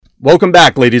Welcome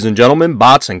back, ladies and gentlemen,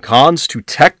 bots and cons, to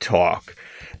Tech Talk,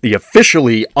 the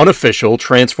officially unofficial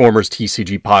Transformers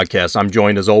TCG podcast. I'm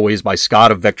joined, as always, by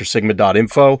Scott of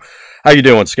VectorSigma.info. How you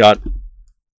doing, Scott?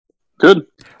 Good.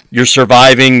 You're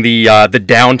surviving the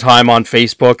downtime on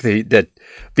Facebook that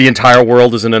the entire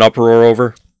world is in an uproar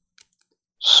over?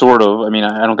 Sort of. I mean,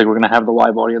 I don't think we're going to have the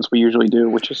live audience we usually do,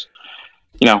 which is,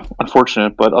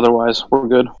 unfortunate, but otherwise, we're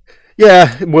good.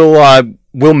 Yeah,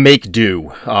 we'll make do.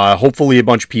 Hopefully a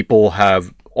bunch of people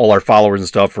have all our followers and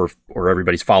stuff, or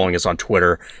everybody's following us on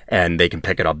Twitter, and they can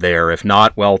pick it up there. If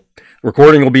not, well,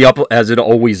 recording will be up as it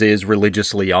always is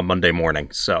religiously on Monday morning.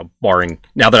 So, barring,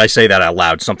 now that I say that out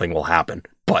loud, something will happen.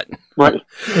 But, right.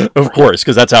 Of course,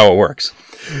 because that's how it works.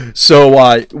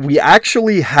 So, we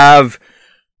actually have,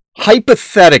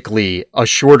 hypothetically, a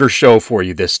shorter show for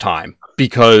you this time,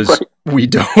 because we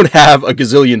don't have a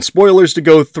gazillion spoilers to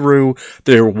go through.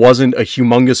 There wasn't a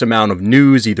humongous amount of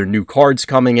news, either new cards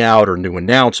coming out or new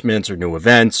announcements or new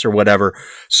events or whatever.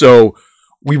 So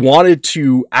we wanted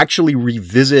to actually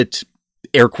revisit,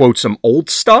 air quotes, some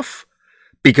old stuff,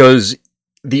 because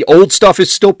the old stuff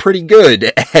is still pretty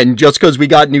good. And just because we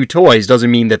got new toys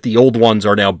doesn't mean that the old ones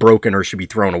are now broken or should be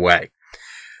thrown away.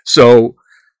 So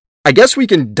I guess we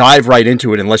can dive right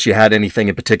into it, unless you had anything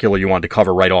in particular you wanted to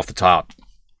cover right off the top.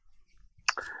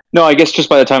 No, I guess just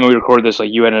by the time we record this,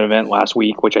 you had an event last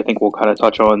week, which I think we'll kind of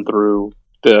touch on through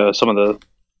some of the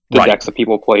Right. decks that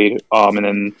people played. And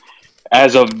then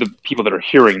as of the people that are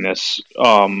hearing this,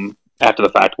 after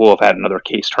the fact, we'll have had another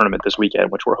case tournament this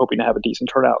weekend, which we're hoping to have a decent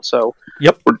turnout. So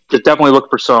Yep. we're definitely looking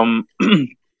for some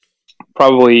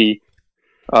probably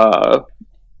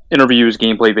interviews,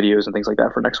 gameplay videos, and things like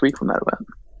that for next week from that event.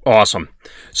 Awesome.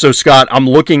 So, Scott, I'm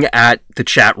looking at the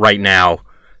chat right now.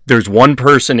 There's one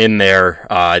person in there.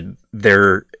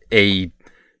 They're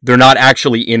not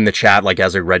actually in the chat, like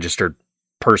as a registered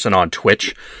person on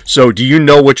Twitch. So, do you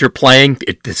know what you're playing?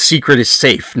 The secret is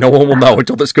safe. No one will know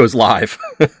until this goes live.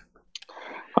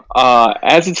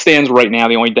 As it stands right now,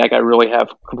 the only deck I really have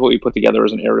completely put together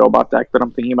is an aerial bot deck that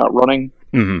I'm thinking about running.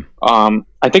 Mm-hmm.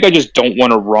 I think I just don't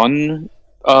want to run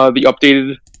the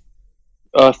updated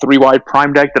 3-wide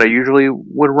prime deck that I usually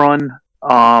would run.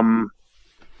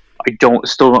 I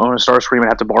still don't own a Starscream. I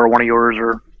have to borrow one of yours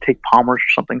or take Palmer's or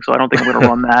something, so I don't think I'm going to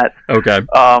run that. Okay.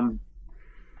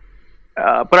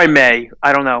 But I may.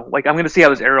 I don't know. I'm going to see how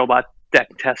this aerial bot deck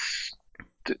tests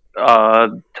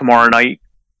tomorrow night.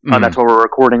 Mm-hmm. That's what we're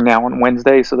recording now on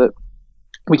Wednesday, so that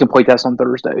we can play test on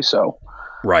Thursday. So,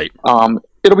 right.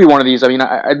 It'll be one of these. I mean,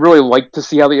 I'd really like to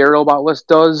see how the aerial bot list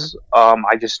does.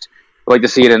 I just like to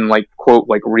see it in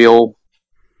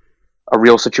a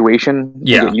real situation.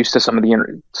 Yeah. Get used to some of the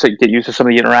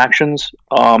interactions.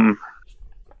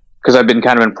 Because I've been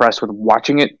kind of impressed with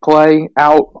watching it play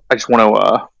out. I just want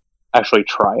to actually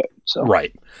try it. So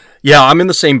Right. Yeah, I'm in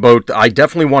the same boat. I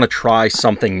definitely want to try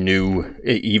something new,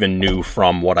 even new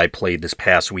from what I played this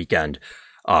past weekend,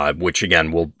 which,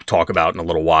 again, we'll talk about in a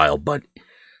little while. But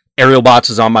Aerial Bots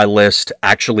is on my list.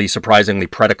 Actually, surprisingly,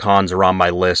 Predacons are on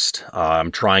my list. I'm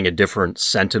trying a different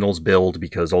Sentinels build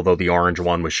because although the orange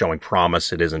one was showing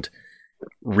promise, it isn't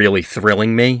really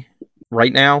thrilling me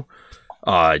right now.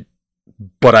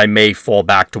 But I may fall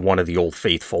back to one of the old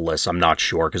faithful lists. I'm not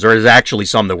sure, because there is actually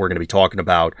some that we're going to be talking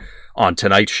about on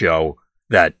tonight's show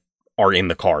that are in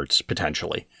the cards,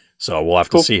 potentially. So we'll have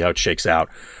to see how it shakes out.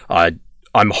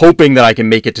 I'm hoping that I can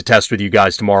make it to test with you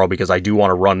guys tomorrow, because I do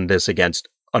want to run this against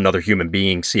another human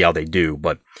being, see how they do.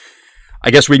 But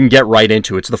I guess we can get right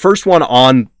into it. So the first one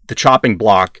on the chopping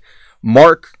block,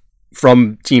 Mark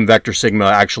from Team Vector Sigma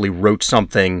actually wrote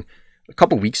something a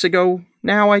couple weeks ago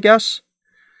now, I guess.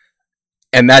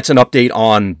 And that's an update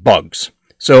on bugs.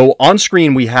 So on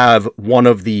screen, we have one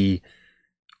of the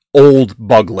old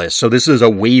bug lists. So this is a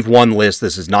Wave 1 list.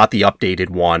 This is not the updated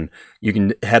one. You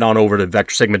can head on over to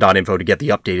VectorSigma.info to get the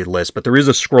updated list. But there is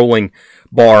a scrolling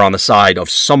bar on the side of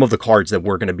some of the cards that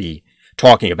we're going to be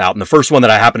talking about. And the first one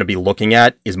that I happen to be looking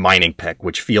at is Mining Pick,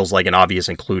 which feels like an obvious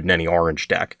include in any orange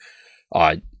deck.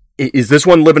 Is this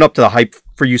one living up to the hype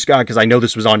for you, Scott? Because I know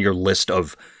this was on your list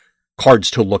of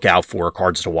cards to look out for,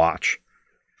 cards to watch.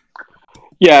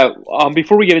 Yeah,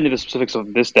 before we get into the specifics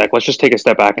of this deck, let's just take a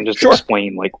step back and just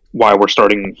explain why we're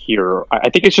starting here.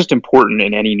 I think it's just important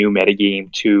in any new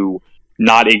metagame to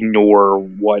not ignore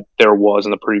what there was in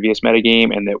the previous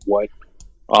metagame, and that what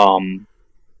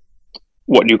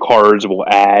new cards will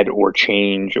add or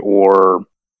change or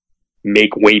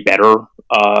make way better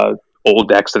old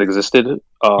decks that existed.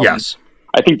 Yes.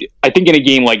 I think in a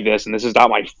game like this, and this is not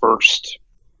my first.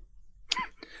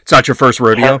 It's not your first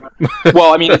rodeo.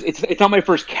 Well, I mean, it's not my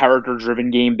first character-driven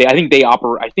game. I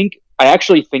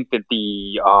actually think that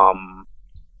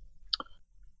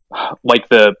like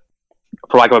the,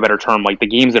 for lack of a better term, like the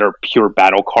games that are pure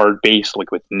battle card based,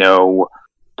 like with no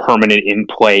permanent in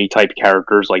play type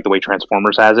characters, like the way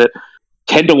Transformers has it,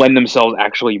 tend to lend themselves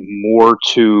actually more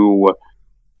to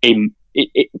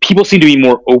people seem to be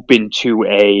more open to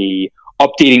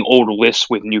updating old lists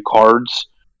with new cards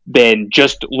than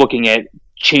just looking at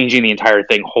changing the entire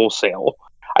thing wholesale.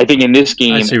 I think in this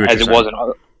game, as it was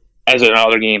in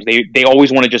other games, they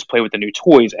always want to just play with the new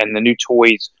toys, and the new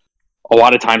toys a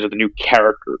lot of times are the new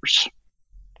characters.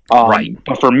 Right.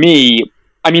 But for me,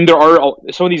 I mean, there are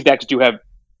some of these decks do have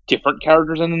different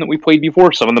characters in them that we played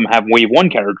before. Some of them have Wave 1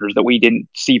 characters that we didn't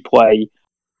see play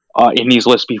in these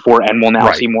lists before, and will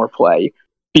now see more play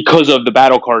because of the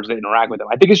battle cards that interact with them.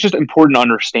 I think it's just important to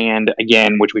understand,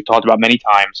 again, which we've talked about many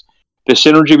times, the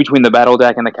synergy between the battle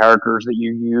deck and the characters that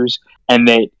you use, and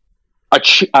that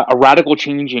a radical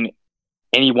change in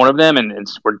any one of them, and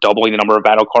we're doubling the number of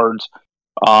battle cards,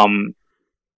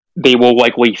 they will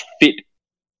likely fit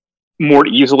more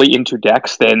easily into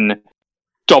decks than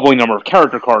doubling the number of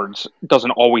character cards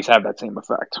doesn't always have that same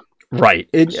effect. Right.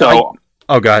 Go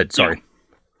ahead. Sorry. Yeah.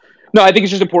 No, I think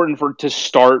it's just important to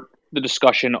start the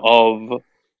discussion of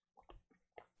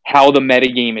how the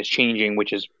metagame is changing,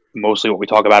 which is mostly what we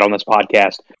talk about on this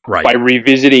podcast, by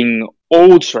revisiting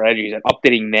old strategies and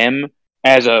updating them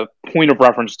as a point of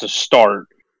reference to start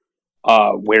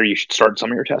where you should start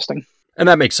some of your testing. And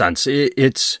that makes sense.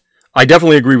 I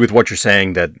definitely agree with what you're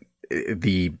saying, that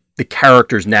the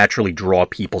characters naturally draw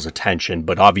people's attention,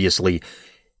 but obviously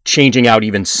changing out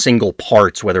even single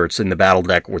parts, whether it's in the battle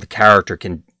deck or the character,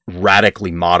 can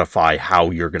radically modify how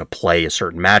you're going to play a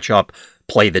certain matchup,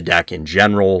 play the deck in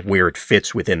general, where it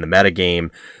fits within the metagame,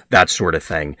 that sort of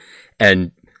thing.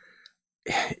 And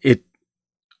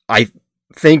I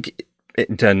think,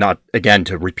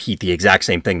 to repeat the exact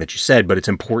same thing that you said, but it's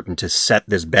important to set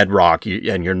this bedrock,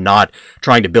 and you're not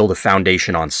trying to build a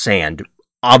foundation on sand.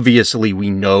 Obviously, we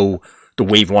know the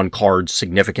Wave 1 cards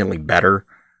significantly better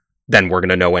than we're going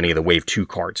to know any of the Wave 2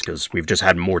 cards, because we've just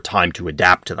had more time to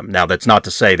adapt to them. Now, that's not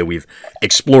to say that we've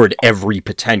explored every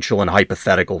potential and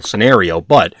hypothetical scenario,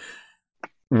 but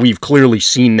we've clearly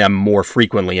seen them more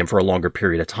frequently and for a longer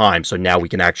period of time, so now we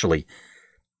can actually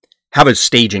have a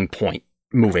staging point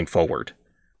moving forward.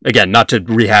 Again, not to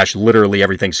rehash literally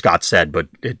everything Scott said, but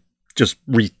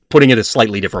putting it a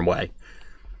slightly different way.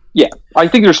 Yeah, I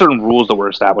think there's certain rules that were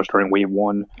established during Wave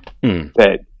 1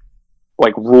 that,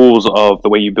 like rules of the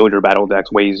way you build your battle decks,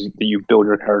 ways that you build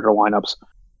your character lineups,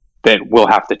 that will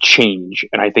have to change.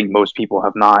 And I think most people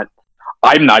have not.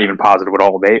 I'm not even positive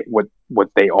what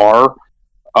they are.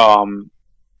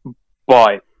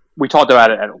 But we talked about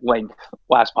it at length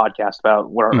last podcast about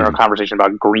our conversation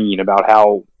about green, about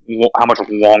how much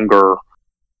longer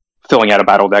filling out a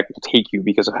battle deck will take you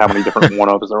because of how many different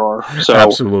one-ofs there are. So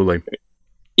absolutely.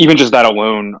 Even just that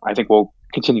alone, I think will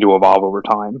continue to evolve over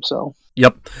time. So,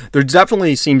 yep, there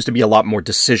definitely seems to be a lot more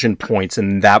decision points,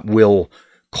 and that will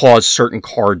cause certain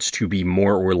cards to be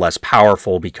more or less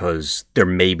powerful because there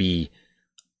may be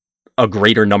a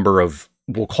greater number of,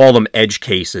 we'll call them edge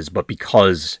cases, but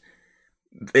because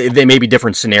they may be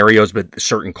different scenarios, but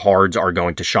certain cards are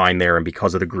going to shine there, and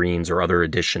because of the greens or other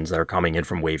additions that are coming in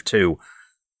from Wave 2,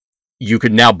 you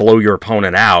could now blow your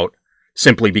opponent out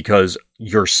simply because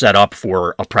you're set up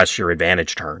for a press your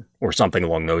advantage turn or something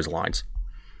along those lines.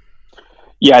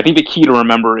 Yeah, I think the key to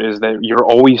remember is that you're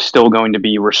always still going to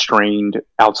be restrained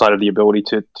outside of the ability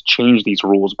to change these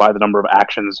rules by the number of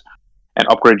actions and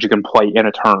upgrades you can play in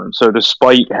a turn. So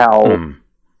despite how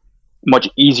much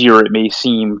easier it may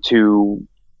seem to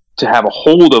have a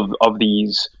hold of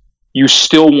these, you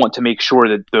still want to make sure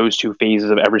that those two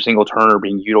phases of every single turn are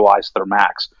being utilized to their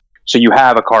max. So you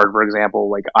have a card, for example,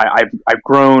 like I've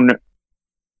grown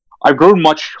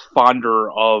much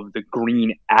fonder of the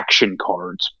green action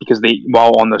cards because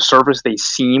while on the surface they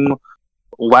seem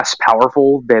less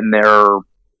powerful than their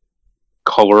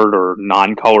colored or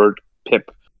non-colored pip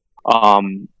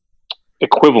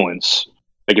equivalents.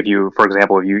 Like if you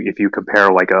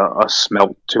compare like a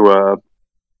smelt to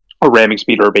a ramming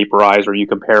speed or a vaporize, or you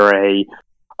compare a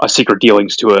secret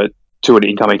dealings to an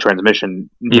incoming transmission,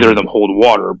 neither of them hold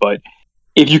water. But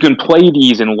if you can play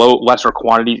these in lesser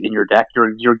quantities in your deck,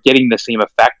 you're getting the same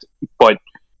effect, but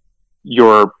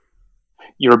your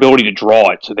ability to draw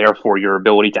it, so therefore your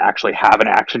ability to actually have an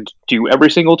action to do every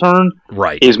single turn,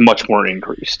 is much more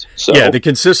increased. So yeah, the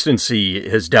consistency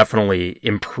has definitely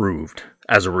improved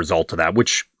as a result of that,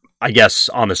 which I guess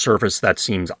on the surface that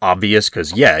seems obvious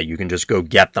because you can just go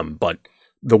get them, but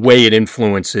the way it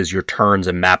influences your turns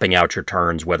and mapping out your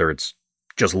turns, whether it's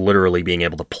just literally being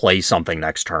able to play something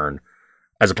next turn,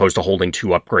 as opposed to holding two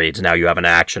upgrades, now you have an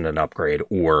action and upgrade,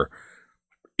 or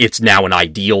it's now an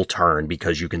ideal turn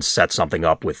because you can set something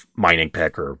up with Mining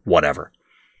Pick or whatever.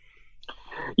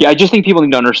 Yeah, I just think people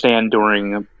need to understand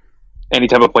during any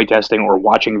type of playtesting or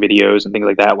watching videos and things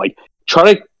like that, like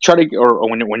try to or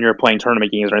when you're playing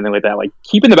tournament games or anything like that, like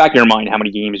keep in the back of your mind how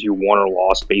many games you won or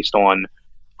lost based on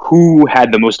who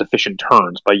had the most efficient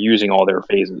turns by using all their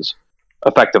phases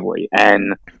effectively.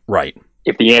 And right,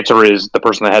 if the answer is the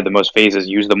person that had the most phases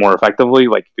used them more effectively,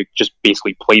 like if it just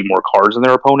basically played more cards than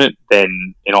their opponent,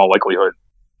 then in all likelihood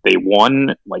they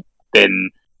won. Like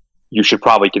then you should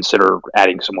probably consider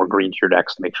adding some more green to your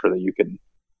decks to make sure that you can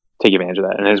take advantage of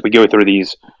that. And as we go through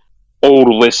these old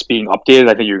lists being updated,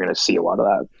 I think you're going to see a lot of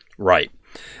that. Right.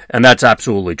 And that's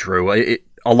absolutely true.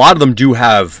 A lot of them do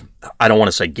have, I don't want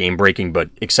to say game-breaking, but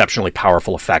exceptionally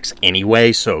powerful effects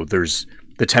anyway, so there's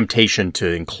the temptation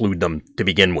to include them to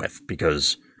begin with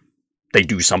because they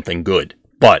do something good.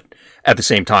 But at the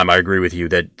same time, I agree with you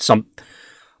that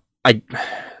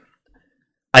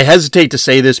I hesitate to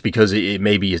say this because it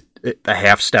may be a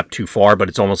half step too far, but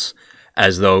it's almost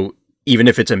as though even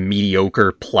if it's a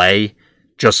mediocre play,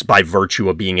 just by virtue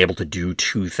of being able to do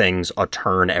two things a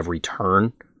turn every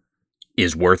turn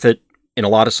is worth it in a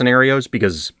lot of scenarios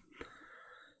because,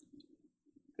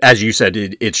 as you said,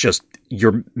 it's just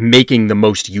you're making the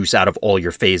most use out of all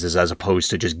your phases as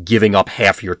opposed to just giving up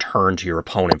half your turn to your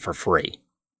opponent for free.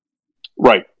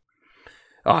 Right.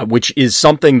 Which is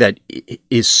something that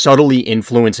is subtly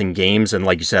influencing games. And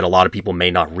like you said, a lot of people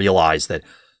may not realize that,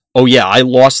 oh yeah, I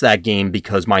lost that game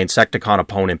because my Insecticon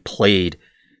opponent played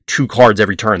 2 cards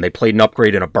every turn. They played an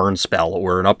upgrade and a burn spell,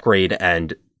 or an upgrade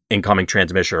and incoming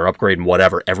transmission, or upgrade and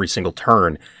whatever every single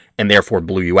turn, and therefore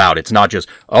blew you out. It's not just,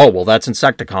 oh, well, that's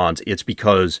Insecticons. It's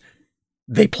because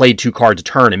they played 2 cards a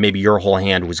turn, and maybe your whole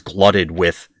hand was glutted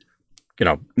with,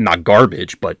 not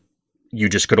garbage, but you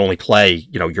just could only play,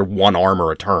 your 1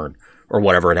 armor a turn, or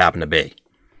whatever it happened to be.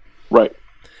 Right.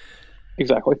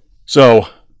 Exactly. So,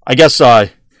 I guess,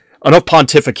 enough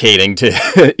pontificating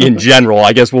to in general.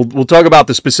 I guess we'll talk about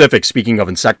the specifics, speaking of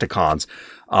Insecticons.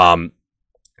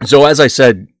 So as I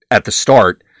said at the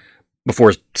start,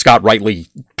 before Scott rightly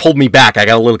pulled me back, I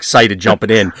got a little excited jumping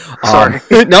in. Sorry.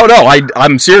 No,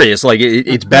 I'm serious. Like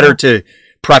it's better to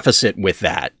preface it with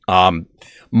that.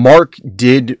 Mark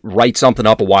did write something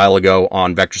up a while ago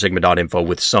on VectorSigma.info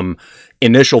with some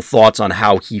initial thoughts on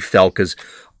how he felt, because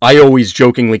I always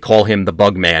jokingly call him the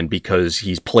bug man because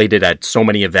he's played it at so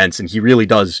many events and he really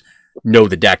does know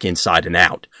the deck inside and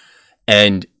out.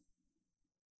 And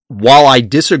while I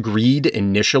disagreed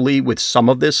initially with some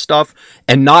of this stuff,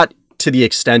 and not to the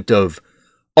extent of,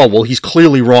 oh, well, he's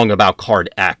clearly wrong about card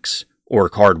X or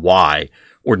card Y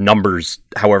or numbers,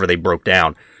 however they broke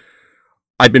down,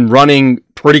 I've been running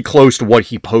pretty close to what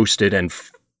he posted, and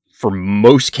for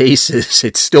most cases,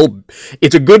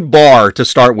 it's a good bar to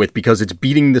start with because it's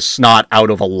beating the snot out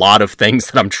of a lot of things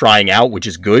that I'm trying out, which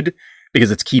is good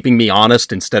because it's keeping me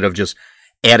honest instead of just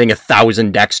adding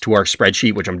 1,000 decks to our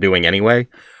spreadsheet, which I'm doing anyway.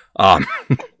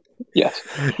 Yes.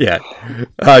 Yeah.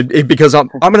 Because I'm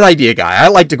an idea guy. I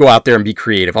like to go out there and be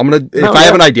creative. If I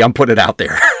have an idea, I'm putting it out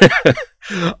there.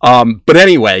 But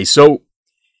anyway, so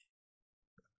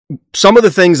some of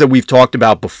the things that we've talked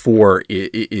about before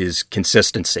is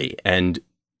consistency. And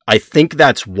I think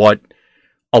that's what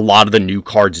a lot of the new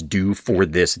cards do for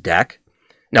this deck.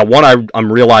 Now, one I'm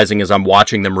realizing as I'm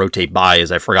watching them rotate by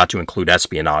is I forgot to include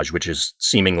Espionage, which is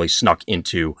seemingly snuck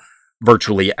into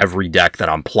virtually every deck that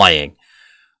I'm playing.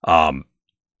 I'm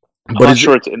not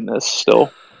sure it's in this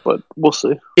still, but we'll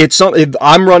see.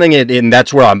 I'm running it in,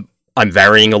 that's where I'm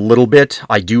varying a little bit.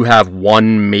 I do have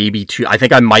 1, maybe 2. I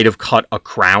think I might have cut a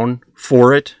crown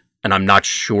for it, and I'm not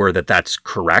sure that that's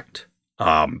correct.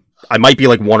 I might be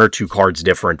like 1 or 2 cards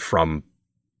different from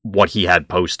what he had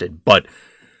posted, but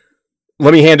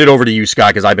let me hand it over to you,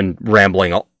 Scott, because I've been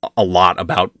rambling a lot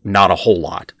about not a whole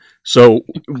lot. So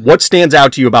what stands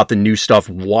out to you about the new stuff?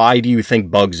 Why do you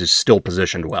think Bugs is still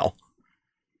positioned well?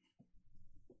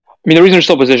 I mean, the reason they're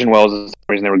still positioned well is the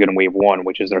reason they were good in Wave 1,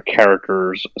 which is their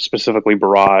characters, specifically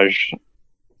Barrage,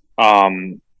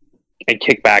 and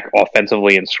Kickback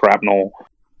offensively and Scrapnel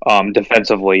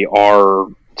defensively are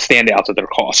standouts at their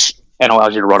costs and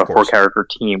allows you to run a 4-character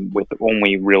team with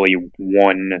only really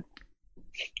 1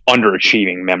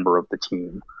 underachieving member of the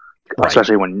team, right,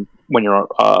 especially when you're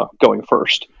going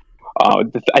first.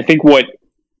 I think what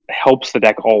helps the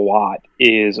deck a lot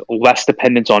is less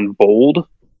dependence on bold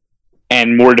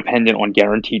and more dependent on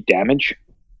guaranteed damage.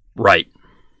 Right.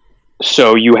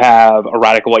 So you have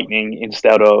Erratic Lightning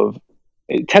instead of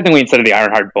the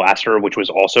Ironhide Blaster, which was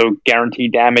also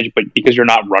guaranteed damage, but because you're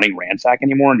not running Ransack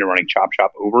anymore and you're running Chop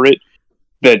Chop over it,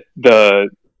 the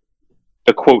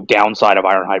the quote downside of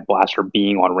Ironhide Blaster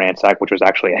being on Ransack, which was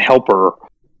actually a helper,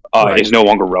 Right. is no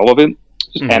longer relevant.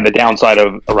 Mhm. And the downside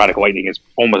of Erratic Lightning is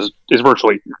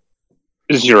virtually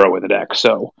zero in the deck.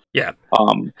 So Yeah.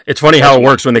 it's funny how it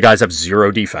works when the guys have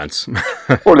zero defense.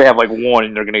 or they have like one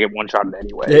and they're going to get one shot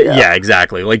anyway. Yeah,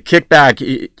 exactly. Like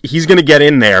Kickback, he's going to get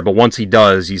in there, but once he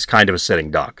does, he's kind of a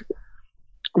sitting duck.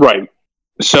 Right.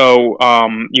 So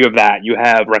you have that. You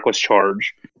have Reckless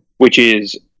Charge, which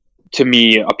is, to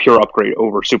me, a pure upgrade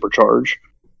over Supercharge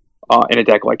in a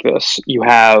deck like this. You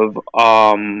have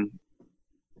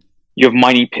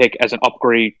Mighty Pick as an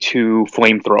upgrade to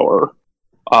Flamethrower,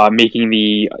 making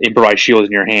the improvised shields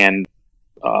in your hand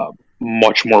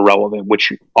much more relevant,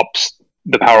 which ups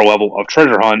the power level of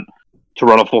Treasure Hunt to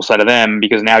run a full set of them,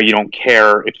 because now you don't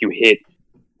care if you hit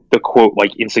the quote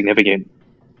like insignificant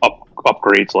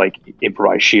upgrades like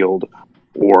improvised shield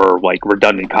or like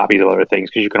redundant copies of other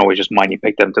things, because you can always just Mighty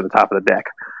Pick them to the top of the deck.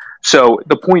 So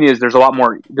the point is, there's a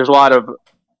lot of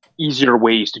easier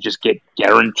ways to just get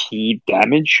guaranteed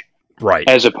damage, right,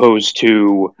 as opposed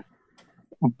to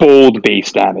bold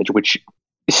base damage, which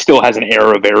still has an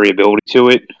air of variability to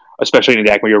it, especially in a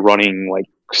deck where you're running like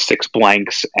 6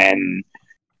 blanks and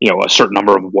a certain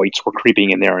number of whites were creeping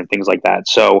in there and things like that.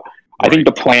 So I think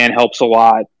the plan helps a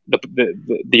lot.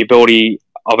 The ability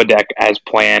of a deck as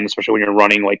planned, especially when you're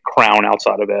running like Crown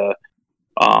outside of a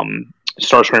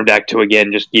Starscream deck, to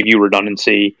again just give you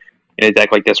redundancy in a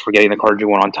deck like this for getting the cards you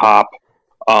want on top.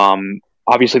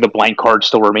 Obviously, the blank cards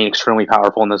still remain extremely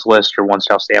powerful in this list. Your One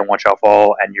Shall Stand, One Shall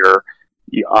Fall, and your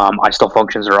I Still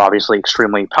Functions are obviously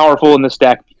extremely powerful in this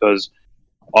deck because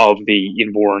of the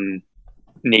inborn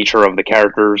nature of the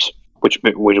characters, which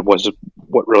was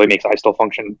what really makes I Still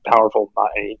Function powerful, not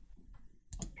any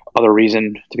other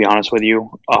reason, to be honest with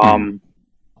you.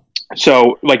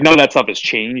 So, like, none of that stuff has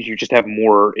changed. You just have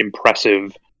more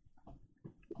impressive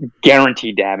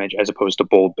guaranteed damage as opposed to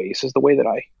bold base, is the way that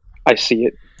I see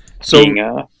it being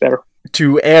better.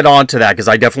 To add on to that, because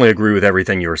I definitely agree with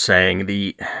everything you were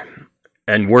saying,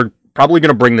 and we're probably going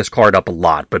to bring this card up a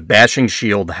lot, but Bashing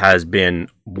Shield has been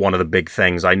one of the big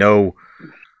things. I know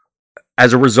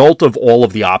as a result of all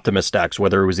of the Optimus decks,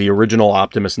 whether it was the original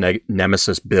Optimus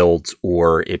Nemesis builds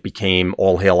or it became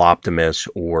All Hail Optimus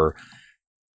or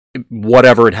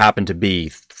whatever it happened to be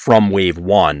from Wave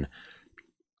 1,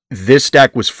 this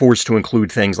deck was forced to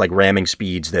include things like ramming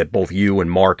speeds that both you and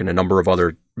Mark and a number of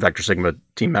other Vector Sigma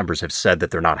team members have said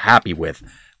that they're not happy with.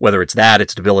 Whether it's that,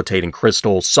 it's debilitating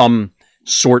crystal, some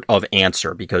sort of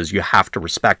answer, because you have to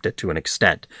respect it to an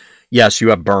extent. Yes, you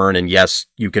have burn, and yes,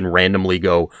 you can randomly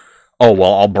go, oh,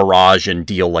 well, I'll barrage and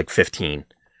deal like 15.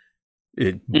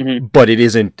 But it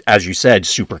isn't, as you said,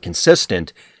 super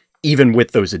consistent, even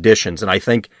with those additions. And I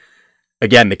think,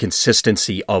 again, the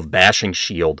consistency of Bashing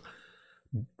Shield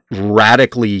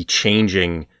radically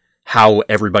changing how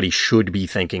everybody should be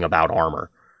thinking about armor.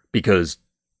 Because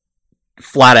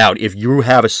flat out, if you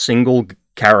have a single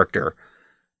character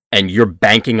and you're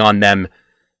banking on them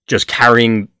just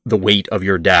carrying the weight of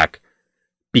your deck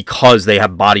because they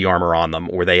have body armor on them,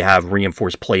 or they have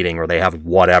reinforced plating, or they have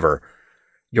whatever,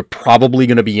 you're probably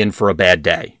going to be in for a bad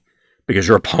day, because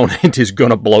your opponent is going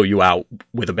to blow you out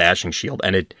with a Bashing Shield.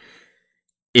 And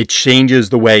it changes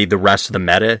the way the rest of the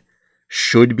meta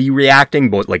should be reacting,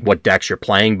 but like what decks you're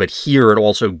playing. But here it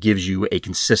also gives you a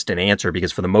consistent answer,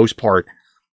 because for the most part,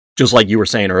 just like you were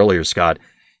saying earlier, Scott,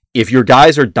 if your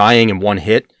guys are dying in one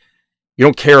hit, you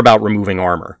don't care about removing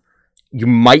armor. You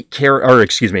might care,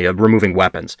 removing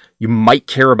weapons. You might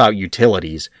care about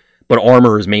utilities, but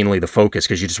armor is mainly the focus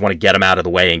because you just want to get them out of the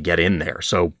way and get in there.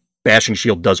 So Bashing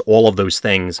Shield does all of those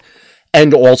things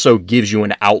and also gives you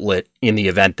an outlet in the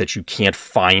event that you can't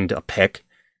find a pick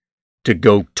to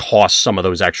go toss some of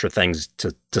those extra things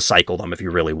to cycle them if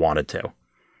you really wanted to.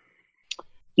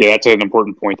 Yeah, that's an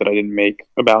important point that I didn't make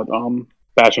about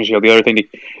Bashing Shield. The other thing,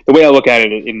 the way I look at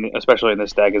it, especially in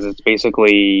this deck, is it's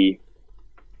basically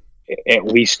at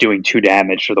least doing 2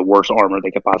 damage to the worst armor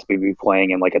they could possibly be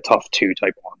playing in like a tough 2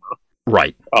 type armor.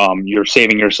 Right. You're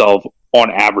saving yourself on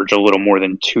average a little more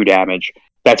than 2 damage.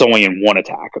 That's only in 1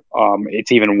 attack.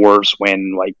 It's even worse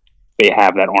when like they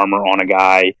have that armor on a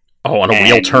guy. Oh, on a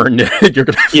wheel turn, you're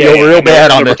gonna feel real bad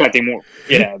on it.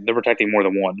 They're protecting more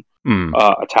than 1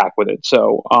 attack with it.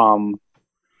 So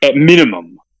at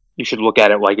minimum, you should look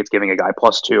at it like it's giving a guy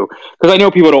 +2. Because I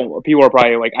know people are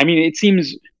probably like, I mean, it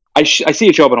seems I see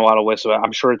it show up in a lot of lists. So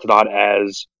I'm sure it's not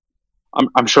as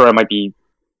I'm sure I might be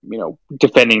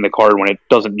defending the card when it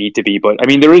doesn't need to be. But I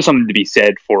mean, there is something to be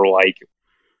said for like,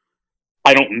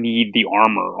 I don't need the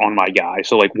armor on my guy.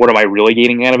 So like, what am I really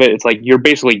getting out of it? It's like you're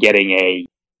basically getting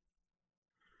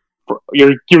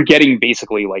you're getting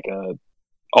basically like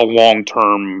a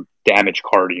long-term damage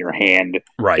card in your hand,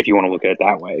 right? If you want to look at it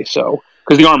that way. So,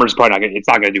 because the armor is probably not going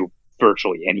to do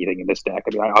virtually anything in this deck.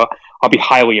 I mean, I'll be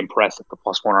highly impressed if the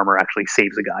 +1 armor actually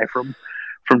saves a guy from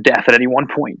death at any one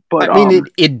point. But I mean,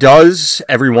 it does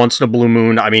every once in a blue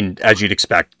moon. I mean, as you'd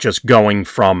expect, just going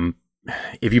from,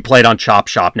 if you played on Chop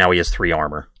Shop, now he has 3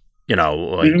 armor. You know,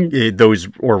 like those,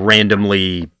 or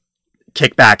randomly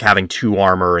Kickback having 2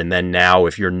 armor, and then now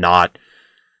if you're not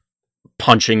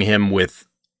punching him with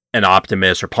an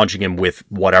Optimus or punching him with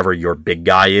whatever your big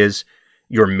guy is,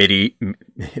 your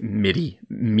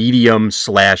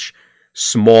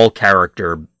medium/small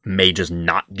character may just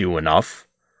not do enough,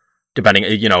 depending,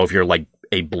 you know, if you're like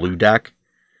a blue deck.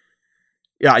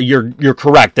 Yeah, you're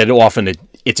correct that often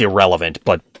it's irrelevant,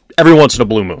 but every once in a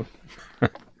blue moon.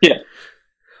 Yeah.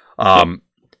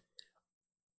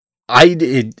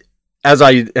 As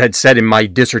I had said in my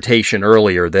dissertation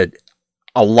earlier, that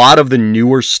a lot of the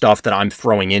newer stuff that I'm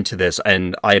throwing into this,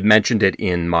 and I had mentioned it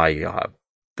in my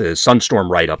the Sunstorm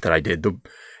write-up that I did,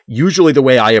 usually the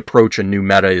way I approach a new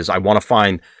meta is I want to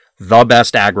find the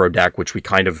best aggro deck, which we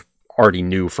kind of already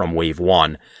knew from Wave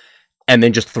 1, and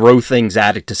then just throw things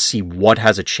at it to see what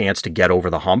has a chance to get over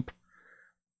the hump,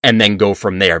 and then go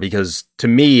from there. Because to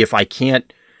me, if I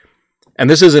can't, and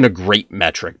this isn't a great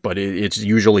metric, but it's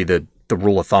usually the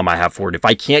rule of thumb I have for it, if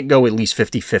I can't go at least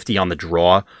 50-50 on the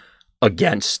draw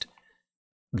against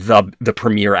the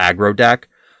premier aggro deck,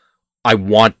 I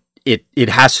want it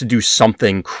has to do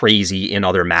something crazy in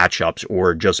other matchups,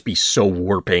 or just be so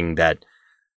warping that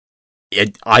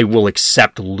I will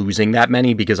accept losing that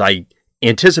many, because I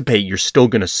anticipate you're still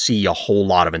going to see a whole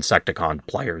lot of Insecticon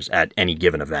players at any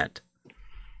given event.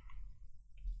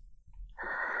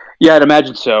 Yeah, I'd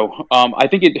imagine so. I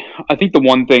think the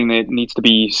one thing that needs to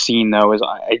be seen, though, is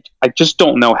I just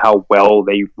don't know how well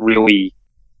they really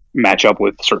match up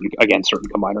with certain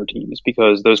combiner teams,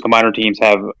 because those combiner teams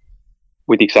have,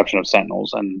 with the exception of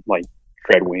Sentinels and like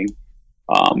Dreadwing,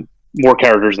 more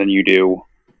characters than you do,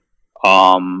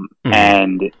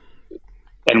 and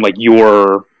like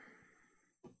your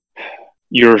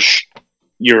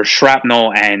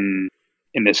Shrapnel and,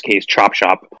 in this case, Chop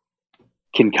Shop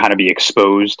can kind of be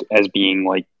exposed as being,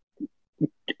 like,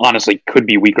 honestly could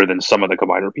be weaker than some of the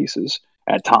combiner pieces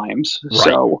at times. Right.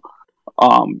 So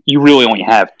you really only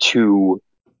have 2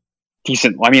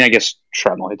 decent, I mean, I guess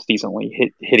Shrapnel hits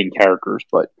decently hitting characters,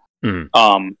 but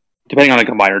depending on the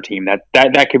combiner team, that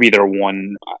could be their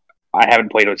one. I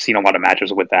haven't seen a lot of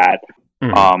matches with that.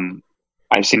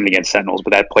 I've seen it against Sentinels,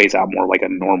 but that plays out more like a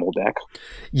normal deck.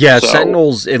 Yeah, so,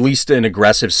 Sentinels, at least an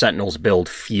aggressive Sentinels build,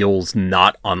 feels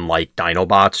not unlike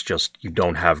Dinobots, just you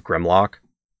don't have Grimlock.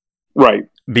 Right.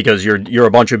 Because you're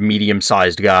a bunch of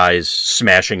medium-sized guys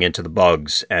smashing into the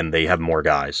bugs, and they have more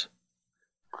guys.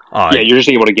 Yeah, you're just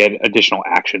able to get additional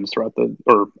actions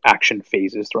action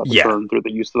phases throughout the turn through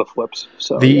the use of the flips.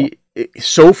 So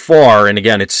so far, and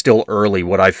again, it's still early,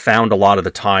 what I've found a lot of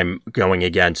the time going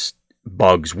against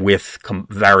bugs with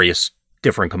various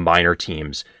different combiner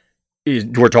teams,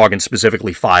 we're talking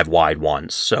specifically 5 wide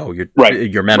ones. So your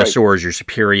Menasors, your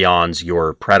Superions,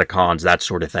 your Predacons, that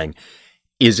sort of thing,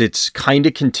 it's kind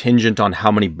of contingent on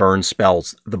how many burn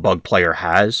spells the bug player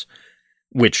has,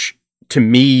 which to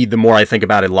me, the more I think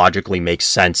about it, logically makes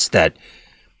sense that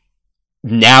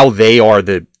now they are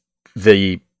the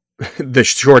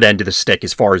short end of the stick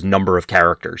as far as number of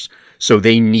characters. So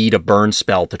they need a burn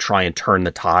spell to try and turn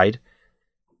the tide.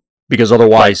 Because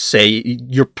otherwise, say,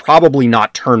 you're probably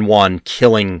not turn 1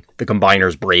 killing the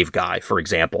Combiner's Brave guy, for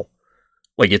example.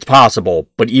 Like, it's possible,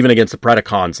 but even against the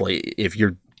Predacons, like, if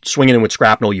you're swinging in with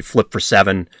Shrapnel, you flip for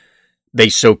 7, they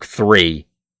soak 3,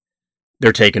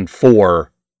 they're taking 4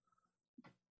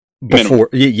 before,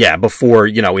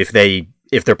 you know, if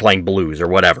they're playing blues or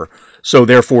whatever. So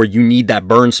therefore, you need that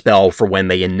burn spell for when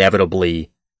they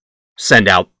inevitably send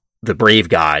out the Brave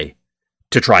guy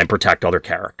to try and protect other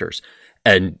characters.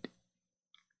 And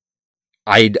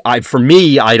for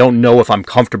me, I don't know if I'm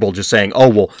comfortable just saying, oh,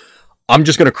 well, I'm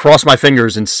just going to cross my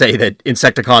fingers and say that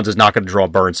Insecticons is not going to draw a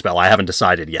burn spell. I haven't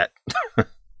decided yet.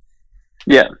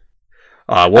 Yeah.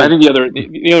 I think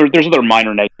there's other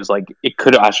minor negatives, like it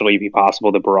could actually be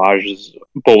possible that Barrage's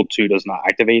Bolt 2 does not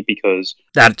activate, because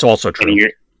that's also true.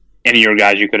 Any of your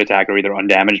guys you could attack are either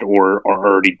undamaged or are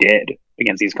already dead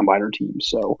against these combiner teams.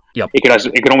 So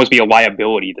it could almost be a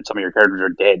liability that some of your characters are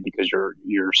dead because your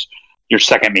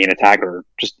second main attacker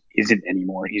just isn't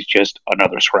anymore. He's just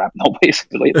another Shrapnel,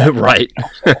 basically. Right.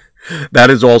 That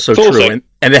is also true.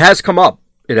 And it has come up.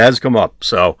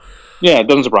 So yeah, it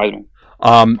doesn't surprise me.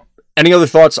 Any other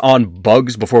thoughts on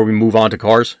bugs before we move on to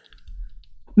cars?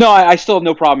 No, I still have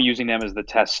no problem using them as the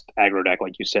test aggro deck,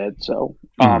 like you said. So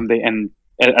and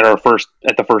at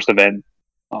the first event,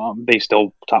 they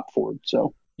still top 4.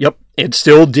 So yep, it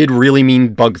still did really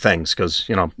mean bug things because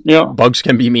bugs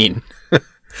can be mean.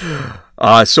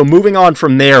 So moving on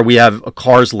from there, we have a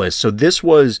cars list. So this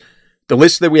was the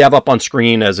list that we have up on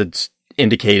screen, as it's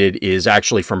indicated, is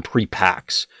actually from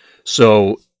pre-packs.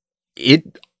 So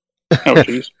it. Oh,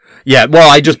 geez. Yeah, well,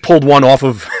 I just pulled one off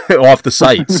the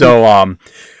site, so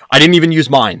I didn't even use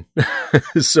mine.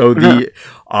 So the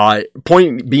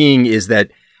point being is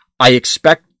that I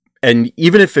expect, and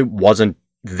even if it wasn't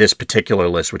this particular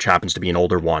list, which happens to be an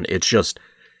older one, it's just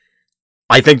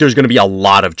I think there's going to be a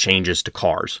lot of changes to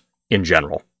cars in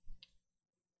general.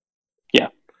 Yeah.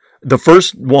 The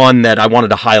first one that I wanted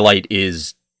to highlight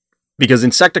is because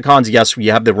Insecticons, yes, we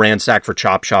have the Ransack for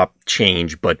Chop Shop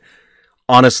change, but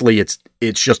honestly, it's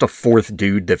just a 4th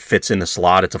dude that fits in the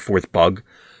slot. It's a 4th bug.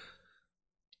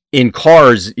 In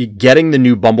cars, getting the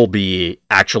new Bumblebee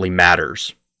actually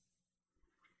matters.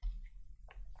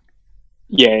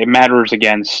 Yeah, it matters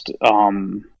against.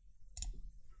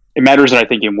 It matters, I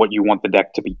think, in what you want the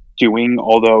deck to be doing.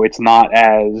 Although it's not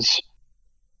as.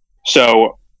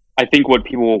 So, I think what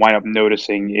people will wind up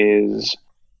noticing is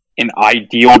an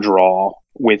ideal draw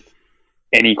with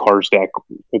any cars deck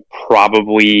will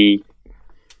probably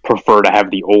prefer to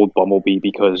have the old Bumblebee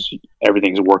because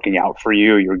everything's working out for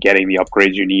you. You're getting the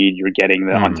upgrades you need. You're getting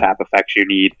the untap effects you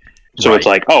need. So It's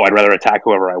like, I'd rather attack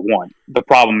whoever I want. The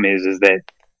problem is that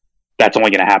that's only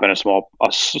going to happen a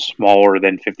smaller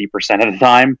than 50% of the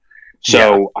time.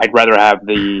 So I'd rather have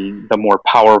the more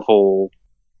powerful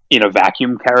in a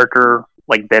vacuum character,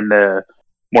 like than the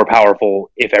more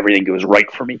powerful if everything goes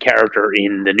right for me character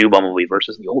in the new Bumblebee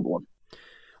versus the old one.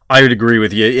 I would agree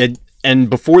with you.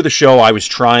 And before the show, I was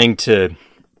trying to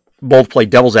both play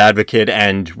devil's advocate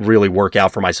and really work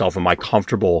out for myself, am I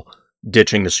comfortable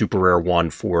ditching the super rare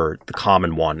one for the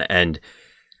common one? And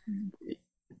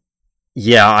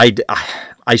yeah,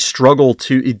 I struggle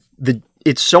to...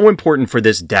 It's so important for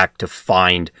this deck to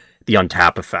find the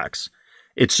untap effects.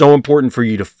 It's so important for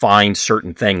you to find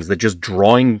certain things that just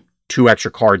drawing 2 extra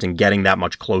cards and getting that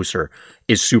much closer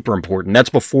is super important.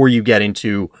 That's before you get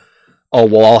into...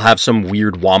 I'll have some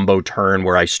weird wombo turn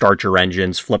where I start your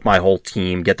engines, flip my whole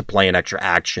team, get to play an extra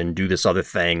action, do this other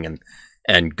thing,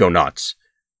 and go nuts.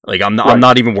 Like I'm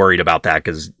not even worried about that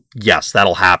because yes,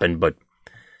 that'll happen, but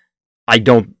I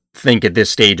don't think at this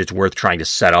stage it's worth trying to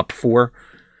set up for.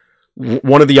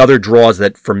 One of the other draws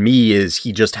that for me is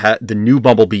the new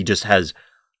Bumblebee just has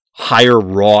higher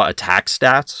raw attack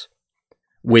stats,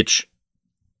 which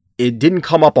it didn't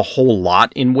come up a whole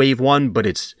lot in Wave 1, but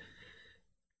it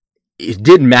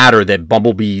did matter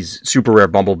that super rare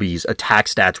Bumblebee's attack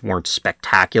stats weren't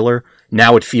spectacular.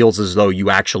 Now it feels as though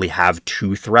you actually have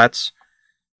 2 threats.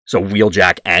 So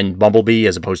Wheeljack and Bumblebee,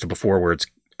 as opposed to before where it's,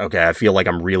 okay, I feel like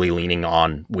I'm really leaning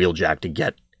on Wheeljack to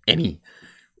get any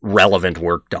relevant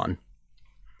work done.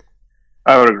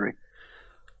 I would agree.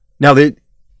 Now,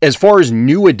 as far as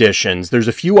new additions, there's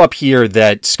a few up here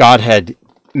that Scott had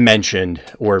mentioned,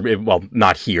 well,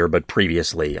 not here, but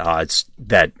previously, it's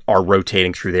that are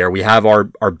rotating through there. We have our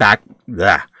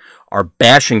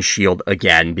bashing shield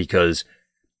again, because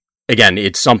again,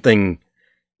 it's something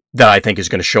that I think is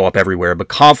going to show up everywhere, but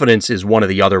confidence is one of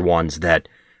the other ones that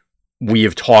we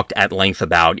have talked at length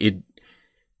about. In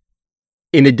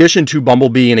addition to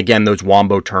Bumblebee, and again, those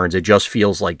wombo turns, it just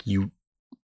feels like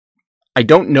I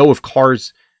don't know if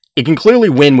cars, it can clearly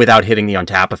win without hitting the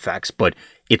untap effects, but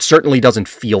it certainly doesn't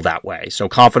feel that way. So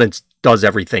confidence does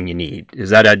everything you need.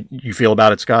 Is that how you feel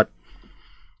about it, Scott?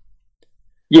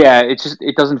 Yeah,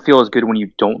 it doesn't feel as good when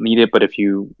you don't need it, but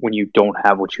when you don't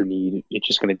have what you need, it's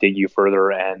just going to dig you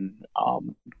further and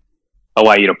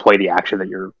allow you to play the action that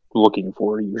you're looking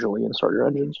for usually and start your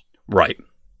engines. Right.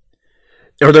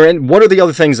 What are the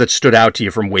other things that stood out to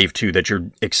you from Wave 2 that you're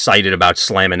excited about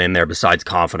slamming in there besides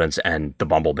confidence and the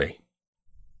Bumblebee?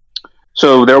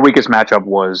 So their weakest matchup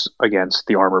was against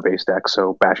the armor-based deck,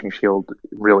 so Bashing Shield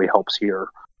really helps here.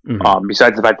 Mm-hmm.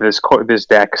 Besides the fact that this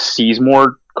deck sees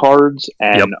more cards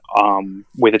and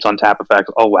with its untap effect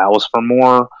allows for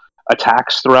more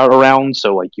attacks throughout a round,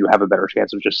 so like you have a better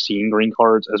chance of just seeing green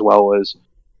cards, as well as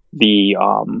the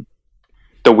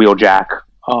Wheeljack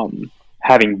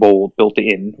having Bold built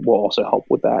in will also help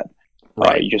with that.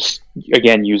 Right. You just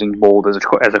again using Bold as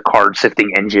a card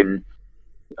sifting engine.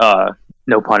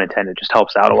 No pun intended, just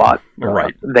helps out a lot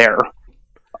there.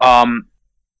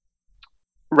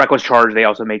 Reckless Charge, they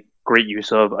also make great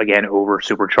use of, again, over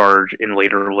Supercharge in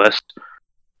later lists.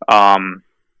 Now,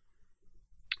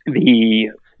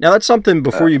 that's something,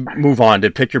 before you move on,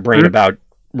 to pick your brain about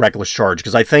Reckless Charge,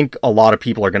 because I think a lot of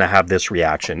people are going to have this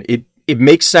reaction. It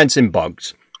makes sense in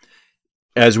bugs.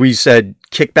 as we said,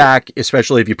 kickback,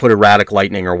 especially if you put erratic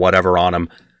lightning or whatever on him.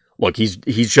 Look, he's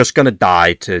just going to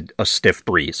die to a stiff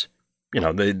breeze.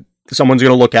 Someone's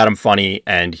going to look at him funny,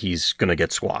 and he's going to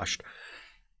get squashed.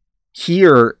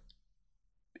 Here,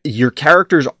 your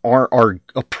characters are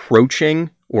approaching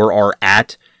or are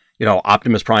at,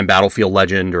 Optimus Prime Battlefield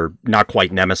Legend or not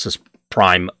quite Nemesis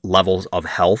Prime levels of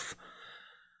health.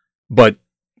 But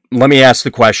let me ask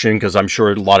the question, because I'm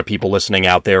sure a lot of people listening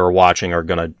out there or watching are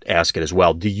going to ask it as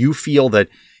well. Do you feel that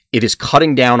it is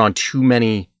cutting down on too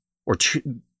many or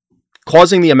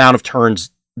causing the amount of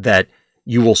turns that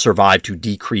you will survive to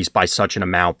decrease by such an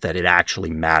amount that it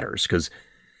actually matters? Because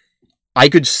I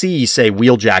could see, say,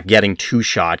 Wheeljack getting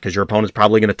 2-shot because your opponent's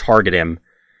probably going to target him.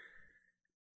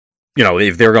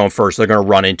 If they're going first, they're going to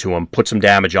run into him, put some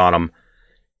damage on him.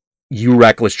 You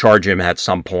reckless charge him at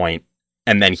some point,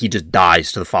 and then he just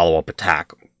dies to the follow-up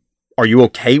attack. Are you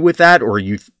okay with that, or are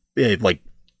you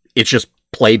it's just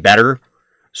play better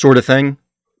sort of thing?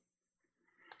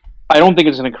 I don't think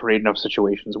it's going to create enough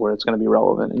situations where it's going to be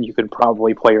relevant, and you could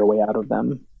probably play your way out of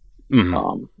them,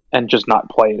 and just not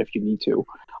play it if you need to.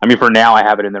 I mean, for now, I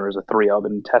have it in there as a 3-of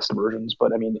in test versions,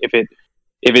 but I mean, if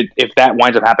that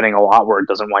winds up happening a lot where it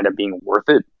doesn't wind up being worth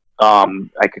it, I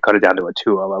could cut it down to a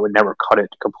 2-of. I would never cut it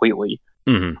completely.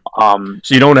 Mm-hmm.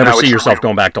 So you don't ever see yourself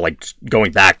going back to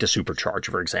Supercharge,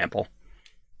 for example?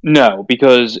 No,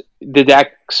 because the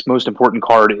deck's most important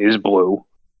card is blue.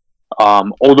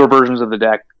 Older versions of the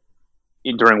deck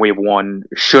during Wave 1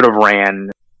 should have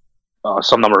ran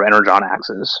some number of Energon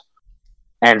axes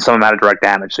and some amount of direct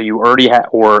damage. So you already had,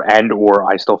 or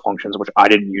I Still Functions, which I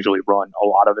didn't usually run a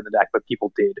lot of in the deck, but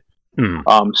people did.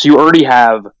 So you already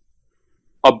have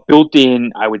a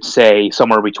built-in, I would say,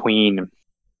 somewhere between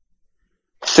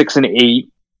 6 and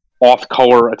 8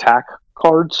 off-color attack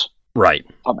cards. Right.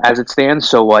 As it stands.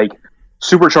 So,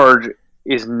 Supercharge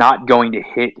is not going to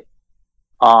hit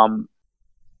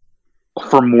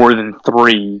for more than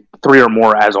three or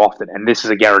more as often, and this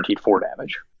is a guaranteed 4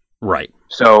 damage. Right.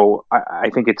 So I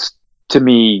think it's, to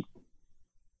me,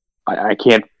 I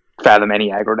can't fathom any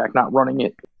aggro deck not running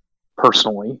it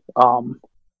personally.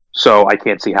 So I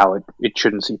can't see how it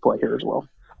shouldn't see play here as well.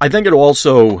 I think it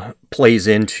also plays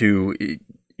into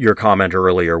your comment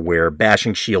earlier where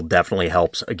Bashing Shield definitely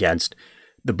helps against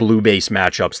the blue-based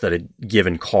matchups that had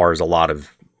given Cars a lot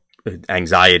of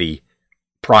anxiety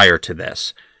prior to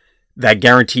this. That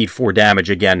guaranteed 4 damage,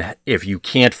 again, if you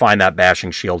can't find that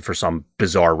Bashing Shield for some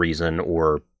bizarre reason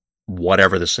or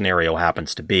whatever the scenario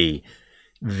happens to be,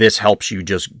 this helps you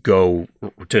just go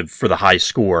for the high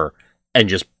score and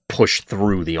just push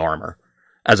through the armor,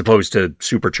 as opposed to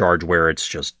Supercharge where it's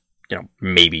just,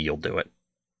 maybe you'll do it.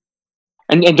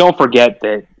 And don't forget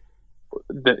that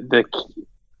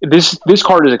this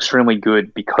card is extremely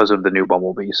good because of the new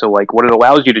Bumblebee. So what it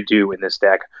allows you to do in this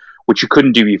deck, which you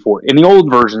couldn't do before. In the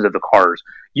old versions of the cards,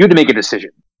 you had to make a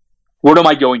decision. What am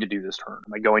I going to do this turn?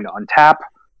 Am I going to untap?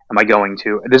 Am I going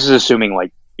to... This is assuming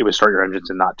it would start your engines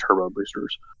and not turbo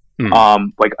boosters. What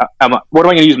am I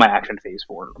going to use my action phase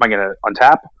for? Am I going to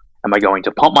untap? Am I going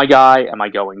to pump my guy? Am I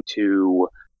going to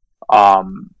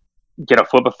get a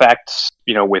flip effect,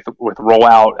 with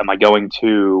rollout? Am I going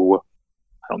to,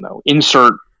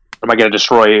 insert? Am I going to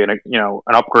destroy an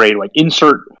upgrade?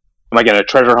 Insert. Am I going to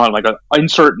treasure hunt?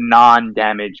 Insert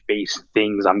non-damage based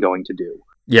things I'm going to do.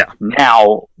 Yeah.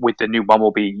 Now with the new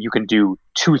Bumblebee, you can do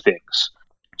 2 things.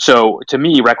 So to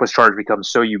me, Reckless Charge becomes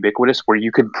so ubiquitous where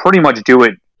you can pretty much do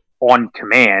it on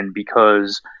command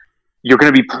because you're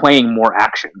going to be playing more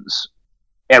actions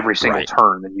every single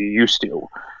turn than you used to.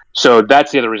 So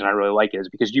that's the other reason I really like it, is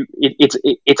because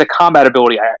it's a combat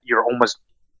ability you're almost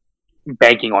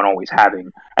banking on always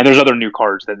having, and there's other new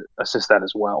cards that assist that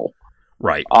as well.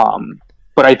 Right.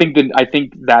 But I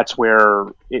think that's where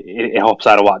it helps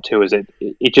out a lot too. Is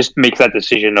it just makes that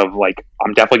decision of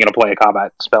I'm definitely going to play a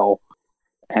combat spell,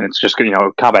 and it's just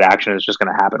combat action is just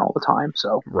going to happen all the time.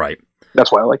 So right.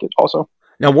 That's why I like it also.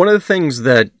 Now, one of the things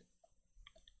that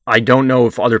I don't know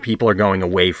if other people are going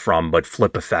away from, but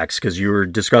flip effects, because you were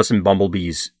discussing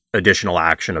Bumblebee's additional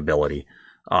action ability.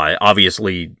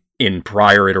 Obviously, in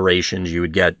prior iterations, you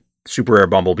would get Super Rare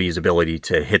Bumblebee's ability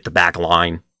to hit the back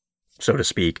line, so to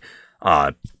speak.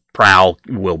 Prowl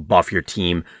will buff your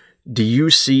team. Do you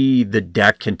see the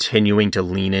deck continuing to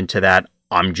lean into that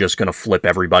I'm just going to flip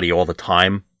everybody all the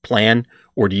time plan?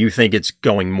 Or do you think it's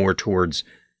going more towards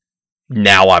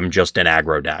now I'm just an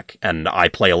aggro deck and I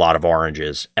play a lot of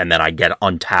oranges and then I get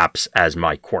untaps as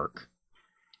my quirk?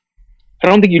 I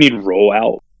don't think you need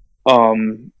rollout.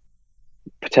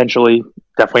 Potentially,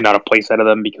 definitely not a playset of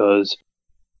them because...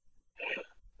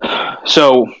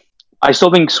 So, I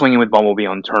still think swinging with Bumblebee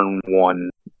on turn 1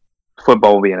 flip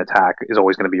Bumblebee and attack is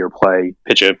always going to be your play.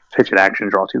 Pitch it action,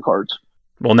 draw 2 cards.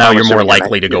 Well, now you're more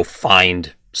likely to go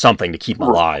find something to keep them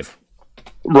alive.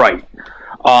 Right.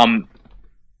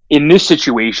 In this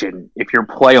situation, if your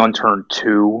play on turn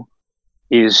 2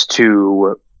 is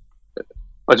to,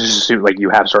 let's just assume like you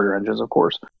have starter engines, of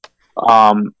course,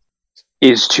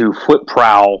 is to flip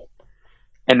Prowl,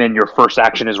 and then your first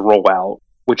action is roll out,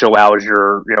 which allows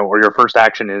your, or your first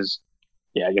action is,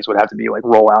 I guess would have to be like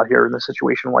roll out here in this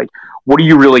situation. Like, what are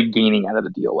you really gaining out of the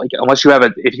deal? Like, unless you have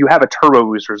if you have a turbo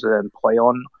booster to then play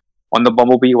on the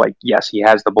Bumblebee, like, yes, he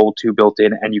has the Bolt 2 built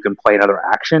in, and you can play another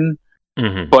action.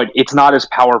 Mm-hmm. But it's not as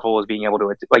powerful as being able to,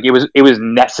 like, it was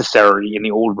necessary in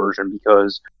the old version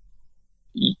because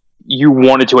you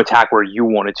wanted to attack where you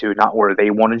wanted to, not where they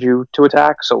wanted you to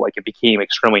attack. So, like, it became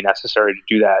extremely necessary to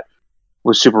do that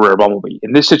with Super Rare Bumblebee.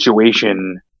 In this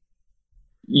situation,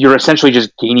 you're essentially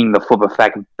just gaining the flip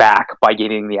effect back by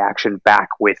getting the action back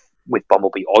with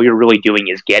Bumblebee. All you're really doing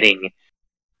is getting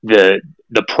the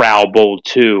Prowl Bold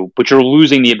 2, but you're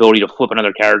losing the ability to flip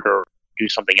another character or do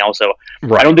something else. So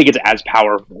right. I don't think it's as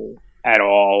powerful at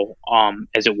all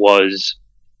as it was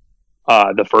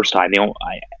the first time.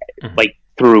 Like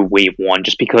through wave 1,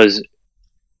 just because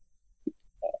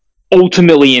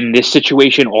ultimately in this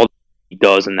situation, all he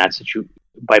does in that situation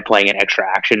by playing an extra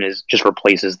action is just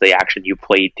replaces the action you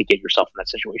played to get yourself in that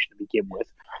situation to begin with.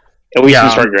 At least in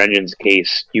Starter Engine's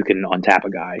case, you can untap a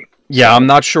guy. Yeah, I'm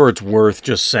not sure it's worth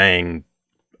just saying,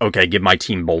 okay, give my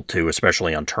team Bolt 2,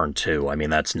 especially on turn 2. I mean,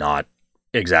 that's not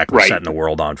exactly setting the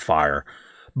world on fire.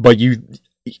 But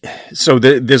so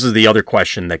this is the other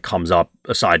question that comes up,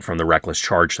 aside from the reckless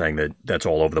charge thing that's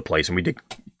all over the place. And we did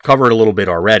cover it a little bit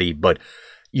already, but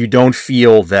you don't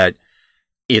feel that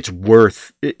it's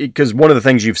worth, because one of the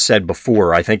things you've said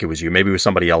before, I think it was you, maybe it was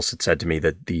somebody else that said to me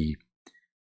that the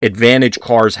advantage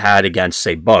cars had against,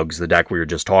 say, Bugs, the deck we were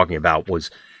just talking about, was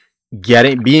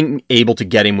being able to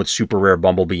get him with Super Rare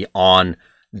Bumblebee on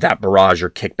that barrage or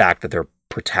kickback that they're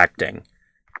protecting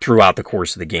throughout the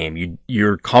course of the game.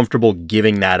 You're comfortable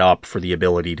giving that up for the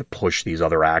ability to push these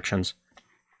other actions?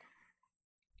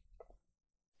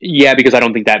 Yeah, because I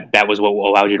don't think that was what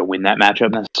allowed you to win that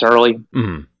matchup necessarily.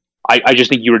 Mm-hmm. I just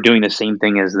think you were doing the same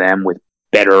thing as them with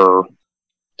better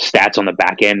stats on the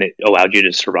back end that allowed you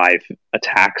to survive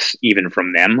attacks even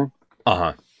from them.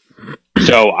 Uh-huh.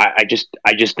 So I just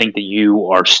think that you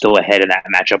are still ahead in that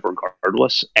matchup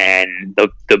regardless, and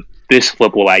this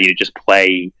flip will allow you to just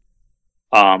play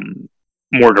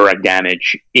more direct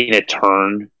damage in a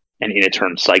turn and in a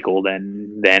turn cycle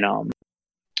than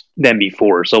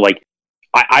before. So like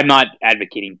I'm not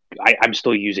advocating. I'm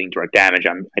still using direct damage.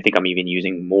 I think I'm even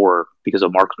using more because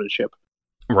of marksmanship.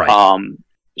 Right.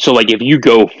 So like if you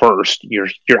go first, your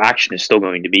action is still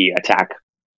going to be attack,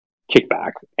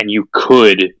 kickback, and you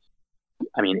could.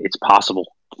 I mean, it's possible,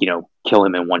 kill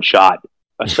him in one shot,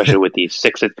 especially with these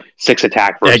six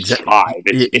attack versus 5.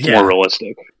 It's more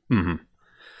realistic. Mm-hmm.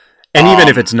 And even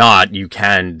if it's not, you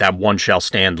can, that one shall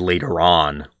stand later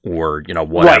on, or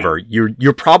whatever. Right.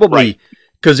 You're probably,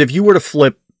 because if you were to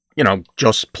flip,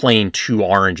 just plain 2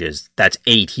 oranges, that's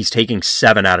 8. He's taking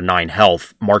 7 out of 9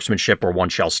 health. Marksmanship or one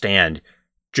shall stand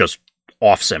just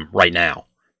offs him right now.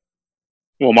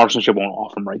 Well, marksmanship won't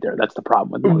off him right there. That's the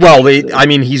problem. Well,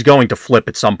 he's going to flip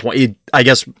at some point. I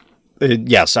guess,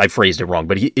 yes, I phrased it wrong,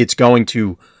 but it's going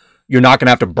to, you're not going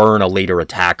to have to burn a later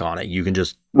attack on it. You can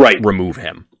just remove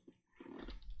him.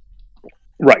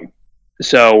 Right.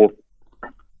 So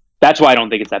that's why I don't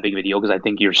think it's that big of a deal, because I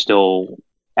think you're still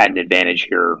at an advantage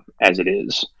here as it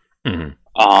is.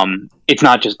 Mm-hmm. It's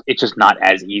just not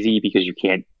as easy because you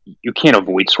can't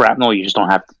avoid shrapnel. You just don't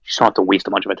have to waste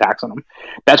a bunch of attacks on them.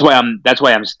 That's why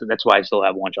I still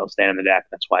have one shall stand in the deck.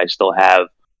 That's why I still have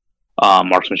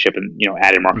marksmanship and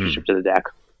added marksmanship to the deck,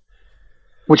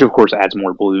 which of course adds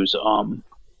more blues.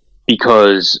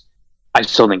 Because I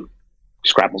still think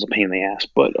Scrapnel's a pain in the ass,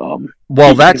 but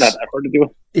that's not that hard to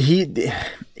do.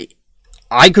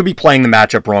 I could be playing the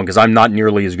matchup wrong because I'm not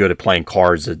nearly as good at playing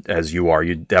cards as you are.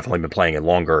 You've definitely been playing it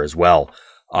longer as well.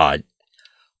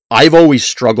 I've always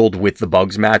struggled with the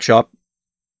Bugs matchup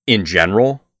in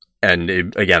general, and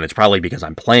again, it's probably because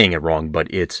I'm playing it wrong, but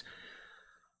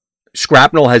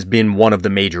Scrapnel has been one of the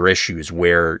major issues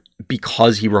where,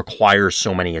 because he requires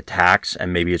so many attacks,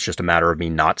 and maybe it's just a matter of me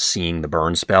not seeing the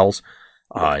burn spells,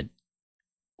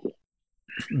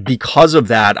 because of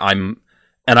that,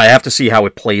 and I have to see how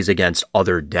it plays against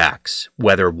other decks,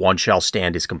 whether one shall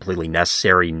stand is completely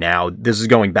necessary now. This is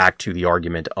going back to the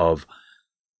argument of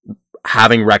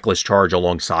having reckless charge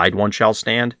alongside one shall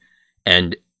stand,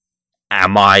 and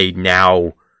am I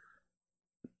now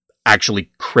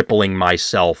actually crippling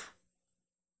myself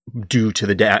due to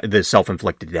the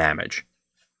self-inflicted damage.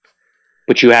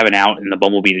 But you have an out in the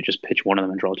Bumblebee to just pitch one of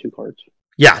them and draw 2 cards.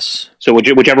 Yes. So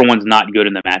whichever one's not good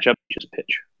in the matchup, just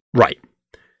pitch. Right.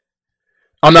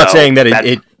 I'm not saying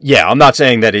that I'm not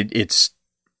saying that it's,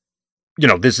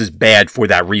 this is bad for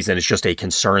that reason. It's just a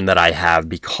concern that I have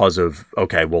because of,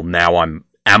 okay, well, now am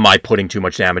I putting too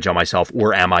much damage on myself,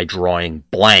 or am I drawing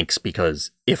blanks?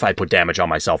 Because if I put damage on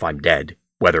myself, I'm dead,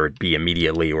 whether it be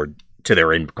immediately or to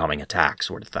their incoming attack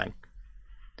sort of thing.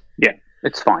 Yeah,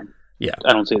 it's fine. Yeah.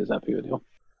 I don't see it as that big of a deal.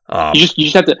 You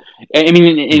just have to, I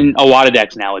mean, in a lot of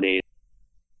decks nowadays,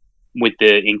 with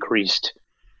the increased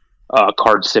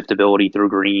card siftability through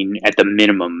green, at the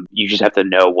minimum, you just have to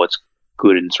know what's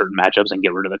good in certain matchups and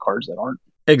get rid of the cards that aren't.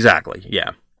 Exactly,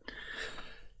 yeah.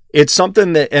 It's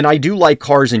something that, and I do like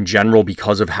Cars in general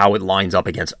because of how it lines up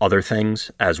against other things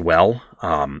as well.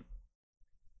 And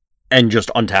just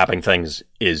untapping things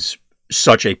is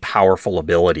such a powerful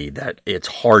ability that it's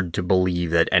hard to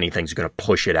believe that anything's going to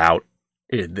push it out,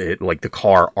 like the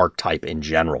Car archetype in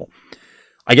general.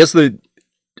 I guess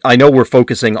I know we're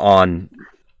focusing on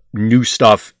new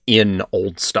stuff in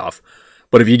old stuff,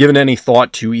 but have you given any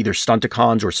thought to either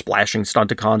Stunticons or splashing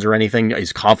Stunticons or anything?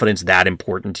 Is confidence that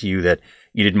important to you that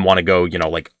you didn't want to go,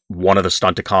 like one of the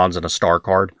Stunticons and a star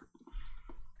card?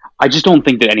 I just don't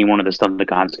think that any one of the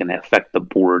Stunticons can affect the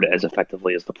board as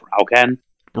effectively as the Prowl can.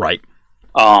 Right.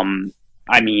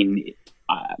 I mean,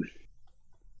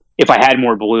 if I had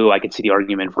more blue, I could see the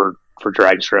argument for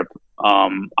drag strip.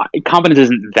 Confidence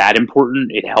isn't that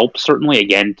important. It helps, certainly,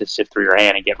 again, to sift through your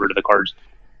hand and get rid of the cards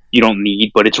you don't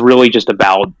need, but it's really just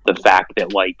about the fact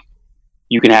that, like,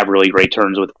 you can have really great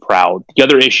turns with Prowl. The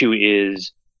other issue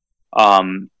is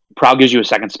Prowl gives you a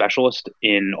second specialist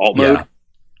in alt mode,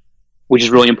 which is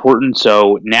really important.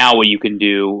 So now what you can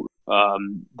do,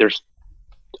 there's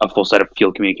a full set of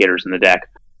field communicators in the deck.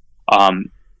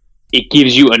 It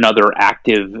gives you another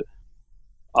active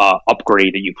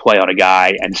upgrade that you play on a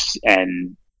guy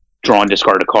and draw and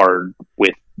discard a card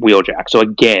with Wheeljack. So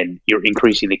again, you're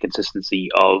increasing the consistency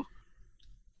of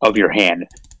your hand.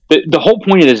 The whole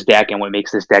point of this deck and what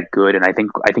makes this deck good, and I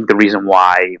think the reason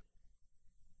why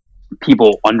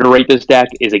people underrate this deck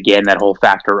is, again, that whole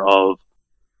factor of,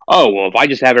 oh, well, if I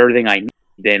just have everything I need,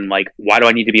 then, like, why do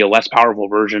I need to be a less powerful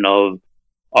version of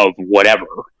whatever?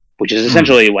 Which is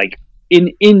essentially like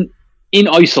in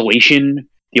isolation,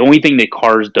 the only thing that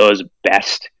Cars does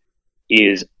best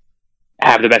is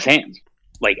have the best hands,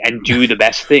 like, and do the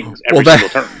best things every single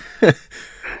turn.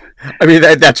 I mean,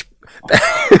 that's.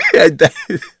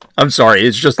 I'm sorry.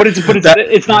 It's just, but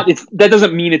it's not. That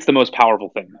doesn't mean it's the most powerful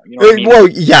thing, though. You know what I mean? Well,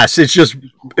 yes. It's just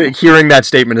hearing that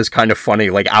statement is kind of funny,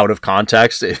 like out of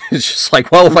context. It's just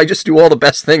like, well, if I just do all the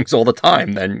best things all the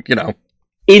time, then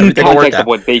in context of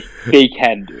what they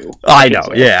can do. I know.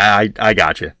 Yeah, I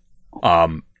got you.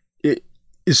 I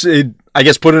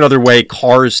guess put another way,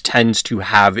 Cars tends to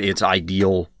have its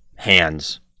ideal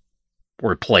hands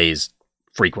where it plays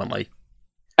frequently.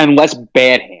 And less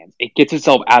bad hands. It gets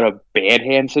itself out of bad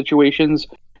hand situations,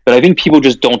 but I think people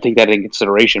just don't take that into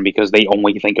consideration because they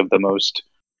only think of the most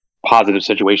positive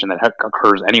situation that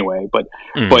occurs anyway. But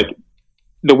the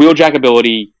Wheeljack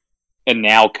ability, and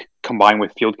now combined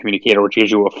with Field Communicator, which gives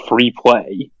you a free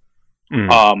play,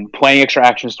 playing extra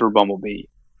actions through Bumblebee,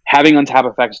 having untap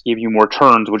effects give you more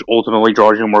turns, which ultimately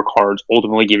draws you more cards,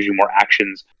 ultimately gives you more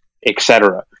actions,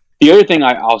 etc. The other thing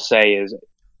I'll say is,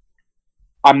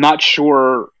 I'm not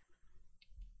sure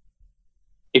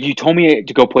if you told me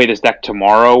to go play this deck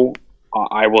tomorrow,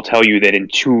 I will tell you that in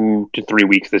 2 to 3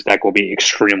 weeks, this deck will be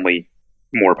extremely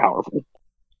more powerful.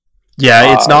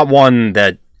 Yeah, it's not one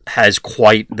that has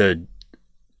quite the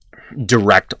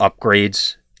direct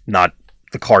upgrades, not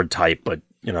the card type, but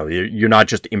you're not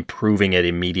just improving it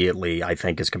immediately, I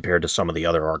think, as compared to some of the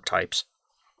other archetypes.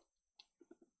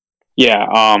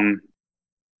 Yeah,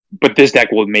 but this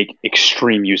deck will make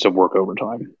extreme use of work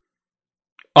overtime.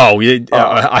 Oh,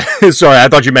 sorry, I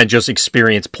thought you meant just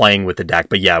experience playing with the deck,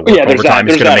 but work overtime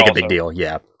is going to make a big deal.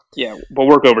 Yeah, but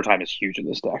work overtime is huge in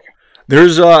this deck.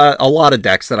 There's a lot of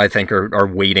decks that I think are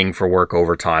waiting for work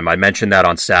overtime. I mentioned that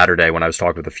on Saturday when I was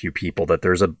talking with a few people, that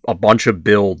there's a bunch of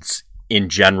builds in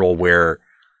general where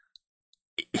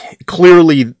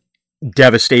clearly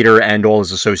Devastator and all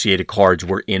his associated cards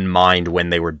were in mind when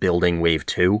they were building Wave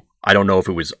 2. I don't know if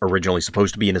it was originally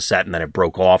supposed to be in a set and then it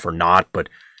broke off or not, but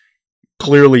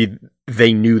clearly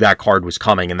they knew that card was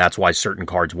coming, and that's why certain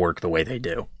cards work the way they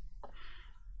do.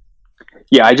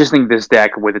 Yeah, I just think this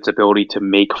deck, with its ability to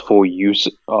make full use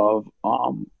of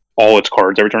all its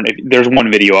cards every turn. There's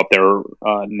one video up there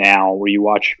now where you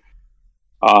watch.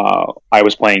 I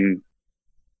was playing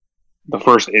the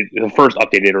first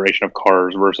updated iteration of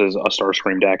Cars versus a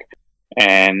Starscream deck,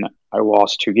 and I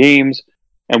lost 2 games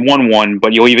and won 1.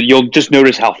 But you'll just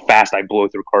notice how fast I blow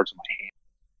through cards in my hand.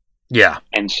 Yeah,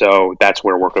 and so that's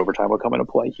where Work Overtime will come into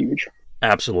play. Huge.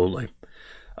 Absolutely.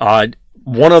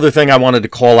 One other thing I wanted to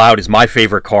call out is my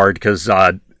favorite card, because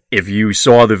if you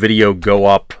saw the video go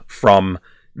up from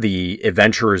the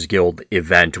Adventurers Guild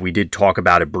event, we did talk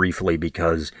about it briefly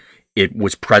because it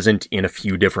was present in a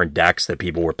few different decks that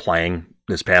people were playing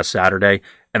this past Saturday,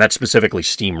 and that's specifically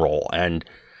Steamroll. And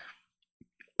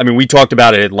I mean, we talked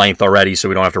about it at length already, so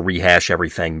we don't have to rehash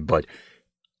everything, but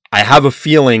I have a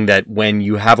feeling that when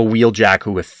you have a Wheeljack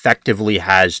who effectively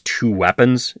has 2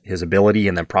 weapons, his ability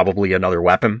and then probably another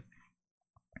weapon,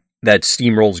 that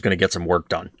Steamroll is going to get some work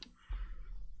done.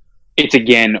 It's,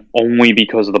 again, only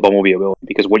because of the Bumblebee ability,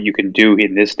 because what you can do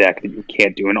in this deck that you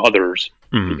can't do in others,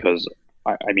 because,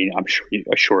 I mean, I'm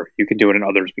sure you can do it in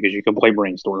others because you can play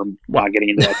Brainstorm, not getting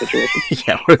into that situation.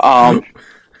 Yeah.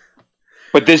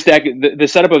 But this deck, the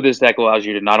setup of this deck allows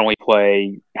you to not only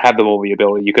have the Bumblebee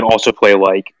ability, you can also play,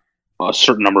 like, a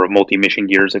certain number of multi-mission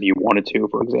gears if you wanted to,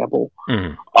 for example.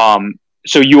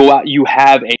 So you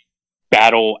have a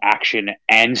battle, action,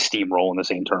 and Steamroll in the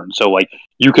same turn. So, like,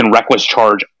 you can Reckless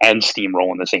Charge and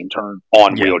Steamroll in the same turn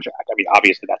on Wheeljack. I mean,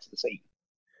 obviously that's the same.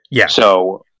 Yeah.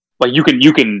 So, like,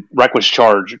 you can Reckless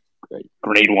Charge,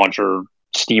 Grenade Launcher,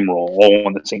 Steamroll all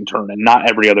in the same turn, and not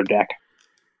every other deck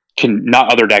can.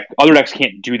 Not other decks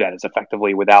can't do that as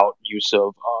effectively without use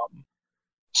of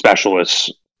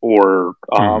specialists or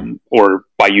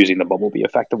by using the Bumblebee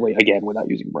effectively, again, without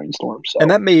using Brainstorm. So.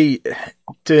 And that may,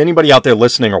 to anybody out there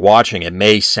listening or watching, it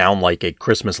may sound like a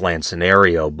Christmas Land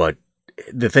scenario, but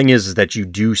the thing is that you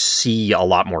do see a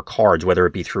lot more cards, whether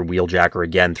it be through Wheeljack or,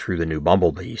 again, through the new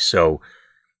Bumblebee. So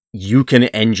you can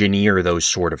engineer those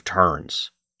sort of turns.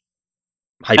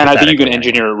 And I think you can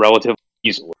engineer it relatively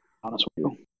easily, to be honest with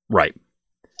you. Right.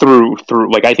 Through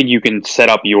like, I think you can set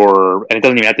up and it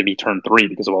doesn't even have to be turn 3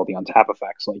 because of all the untap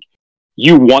effects. Like,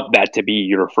 you want that to be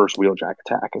your first Wheeljack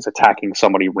attack, is attacking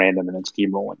somebody random and then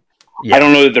steamrolling. Yeah. I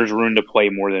don't know that there's room to play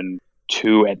more than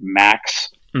 2 at max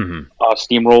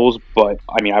steamrolls, but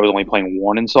I mean, I was only playing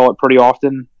 1 and saw it pretty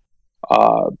often.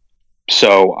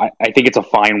 So I think it's a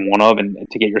fine one of, and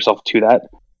to get yourself to that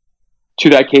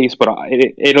case, but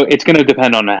it's going to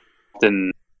depend on how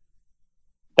often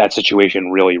that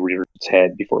situation really rears its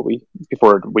head before we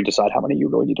decide how many you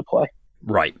really need to play.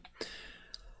 Right.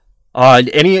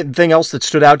 Anything else that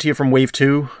stood out to you from Wave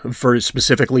 2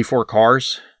 specifically for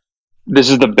cars? This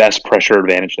is the best pressure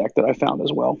advantage deck that I found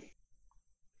as well.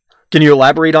 Can you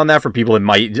elaborate on that for people that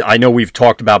might? I know we've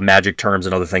talked about Magic terms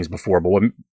and other things before, but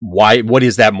what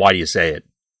is that and why do you say it?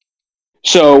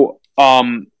 So,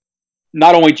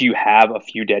 not only do you have a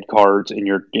few dead cards in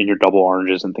your double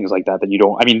oranges and things like that you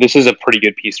don't. I mean, this is a pretty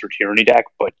good piece for Tyranny deck,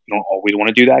 but you don't always want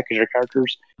to do that because your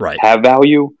characters have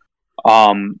value.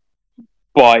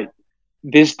 But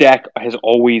this deck has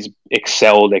always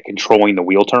excelled at controlling the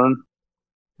wheel turn.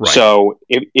 Right. So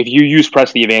if you use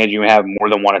Press the Advantage, you have more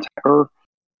than one attacker.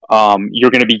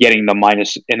 You're going to be getting the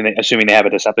minus, and assuming they have a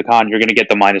Decepticon, you're going to get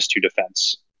the -2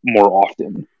 defense more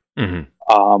often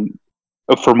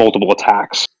for multiple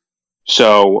attacks.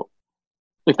 So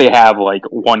if they have like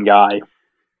one guy,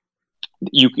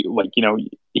 he's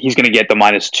going to get the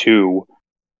 -2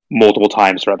 multiple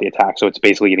times throughout the attack. So it's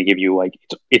basically going to give you like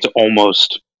it's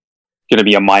almost going to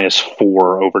be a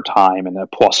 -4 over time and a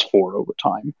 +4 over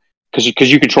time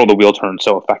because you control the wheel turn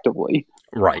so effectively.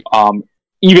 Right.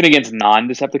 Even against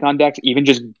non-Decepticon decks, even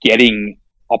just getting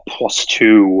a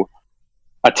 +2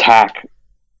 attack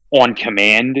on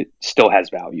command still has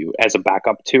value as a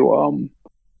backup to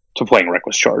playing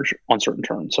Reckless Charge on certain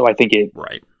turns. So I think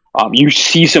you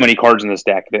see so many cards in this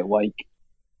deck that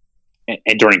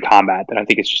and during combat that I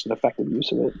think it's just an effective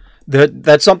use of it.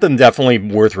 That's something definitely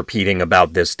worth repeating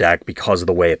about this deck because of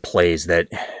the way it plays, that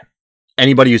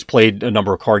anybody who's played a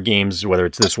number of card games, whether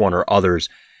it's this one or others,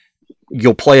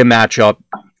 you'll play a matchup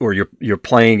or you're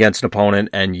playing against an opponent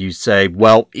and you say,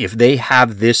 well, if they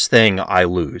have this thing, I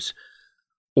lose.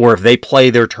 Or if they play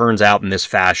their turns out in this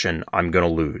fashion, I'm going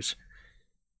to lose.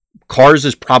 Cars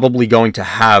is probably going to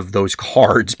have those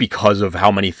cards because of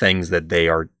how many things that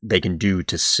they can do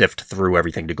to sift through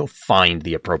everything to go find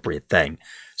the appropriate thing.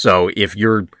 So if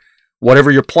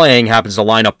whatever you're playing happens to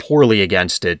line up poorly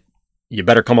against it, you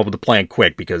better come up with a plan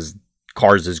quick because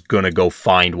Cars is going to go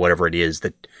find whatever it is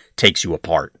that takes you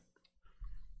apart.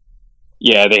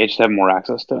 Yeah, they just have more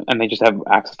access to, and they just have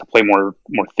access to play more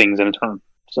things in a turn.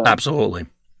 So. Absolutely.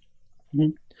 Mm-hmm.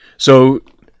 So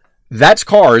that's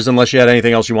Cars, unless you had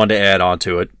anything else you wanted to add on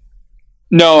to it.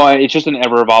 No, it's just an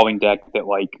ever evolving deck that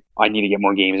like I need to get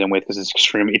more games in with because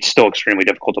it's still extremely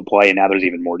difficult to play, and now there's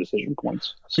even more decision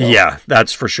points. So. Yeah,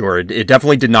 that's for sure. It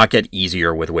definitely did not get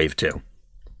easier with Wave 2.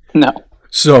 No.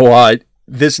 So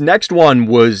this next one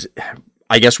was,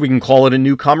 I guess we can call it a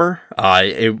newcomer.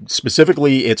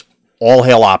 Specifically, it's All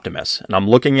Hail Optimus, and I'm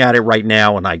looking at it right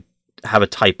now, and I have a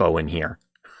typo in here.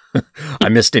 I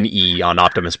missed an E on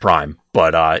Optimus Prime,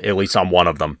 but at least on one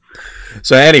of them.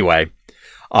 So anyway,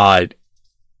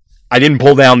 I didn't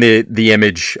pull down the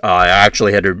image. I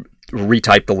actually had to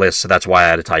retype the list, so that's why I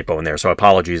had a typo in there. So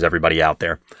apologies, everybody out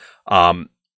there.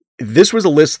 This was a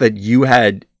list that you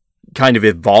had kind of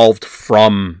evolved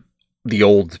from the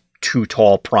old Too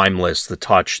Tall Prime list, the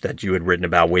Touch that you had written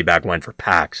about way back when for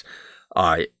PAX.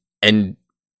 And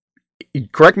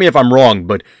correct me if I'm wrong,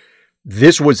 but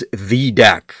this was the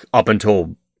deck up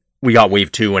until we got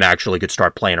Wave 2 and actually could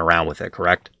start playing around with it,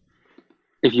 correct?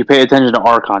 If you pay attention to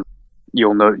Archon, you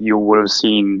would have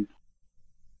seen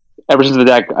ever since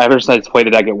I played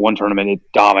the deck at one tournament, it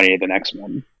dominated the next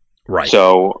one. Right.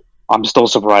 So I'm still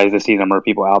surprised to see the number of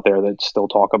people out there that still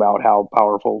talk about how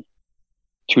powerful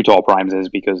Too Tall Primes is,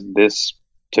 because this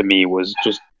to me was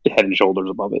just head and shoulders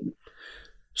above it.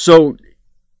 So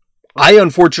I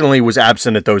unfortunately was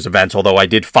absent at those events, although I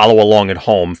did follow along at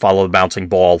home, follow the bouncing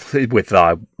ball with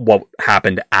what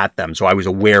happened at them, so I was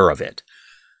aware of it.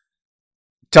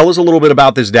 Tell us a little bit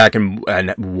about this deck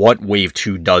and what Wave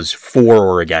 2 does for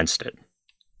or against it.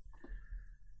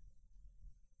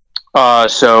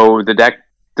 So the deck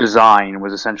design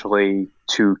was essentially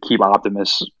to keep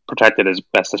Optimus protected as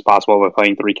best as possible by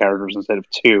playing 3 characters instead of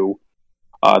 2.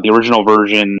 The original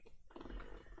version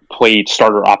played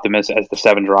starter Optimus as the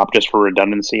 7-drop just for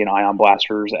redundancy and Ion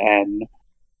Blasters, and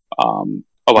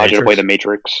allowed you to play the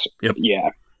Matrix. Yep. Yeah.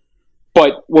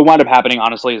 But what wound up happening,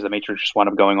 honestly, is the Matrix just wound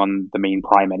up going on the main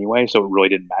Prime anyway, so it really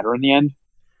didn't matter in the end.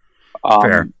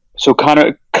 Fair. So kind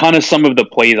of some of the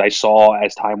plays I saw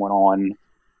as time went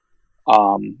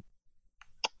on.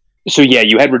 So yeah,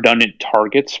 you had redundant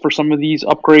targets for some of these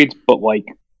upgrades, but like,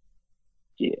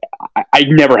 yeah, I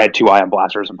never had 2 Ion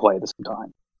Blasters in play at the same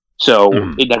time, so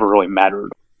it never really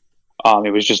mattered.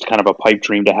 It was just kind of a pipe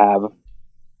dream to have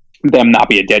them not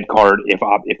be a dead card if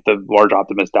the large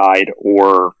Optimus died,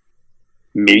 or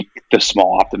make the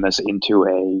small Optimus into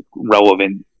a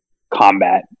relevant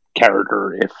combat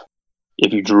character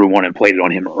if you drew one and played it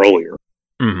on him earlier.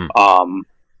 Mm-hmm.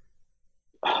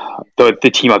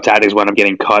 The team up tactics wound up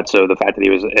getting cut, so the fact that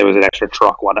it was an extra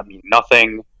truck wound up meaning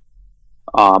nothing.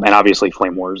 And obviously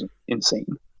Flame War is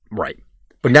insane. Right.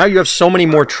 But now you have so many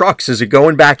more trucks. Is it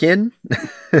going back in?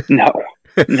 No.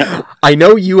 I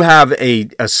know you have a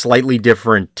slightly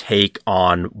different take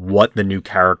on what the new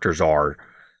characters are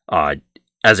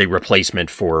as a replacement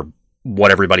for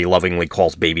what everybody lovingly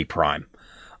calls Baby Prime.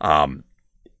 Do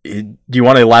you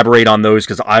want to elaborate on those?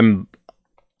 Because I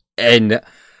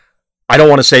don't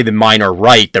want to say that mine are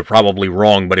right. They're probably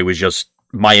wrong, but it was just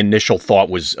my initial thought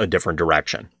was a different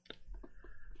direction.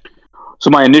 So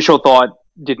my initial thought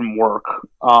didn't work.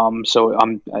 So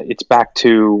it's back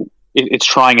to it's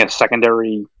trying a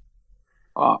secondary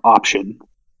option.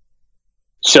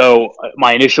 So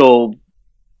my initial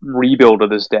rebuild of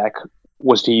this deck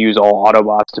was to use all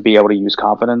Autobots to be able to use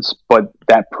Confidence, but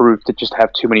that proved to just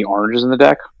have too many oranges in the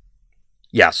deck.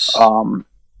 Yes.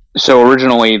 So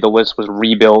originally the list was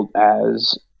rebuilt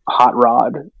as Hot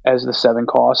Rod as the 7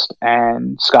 cost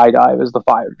and Skydive as the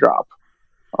 5-drop.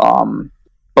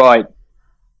 But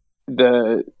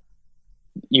the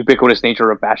ubiquitous nature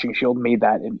of Bashing Shield made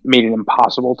it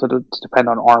impossible to depend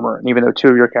on armor. And even though 2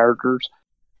 of your characters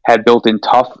had built-in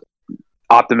tough,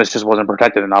 Optimus just wasn't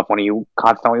protected enough when he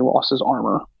constantly lost his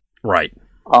armor. Right.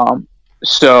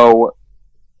 So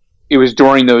it was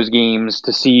during those games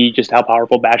to see just how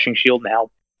powerful Bashing Shield and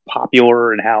how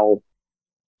popular and how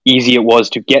easy it was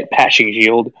to get Bashing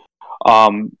Shield,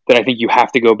 that I think you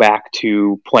have to go back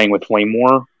to playing with Flame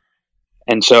War.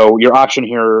 And so your option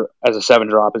here as a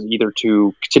 7-drop is either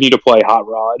to continue to play Hot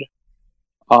Rod,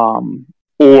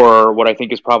 or what I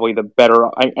think is probably the better...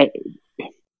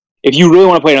 if you really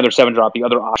want to play another 7-drop, the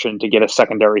other option to get a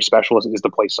secondary specialist is to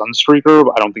play Sunstreaker,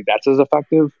 but I don't think that's as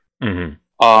effective.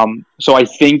 Mm-hmm. So I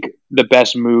think the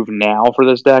best move now for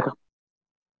this deck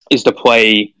is to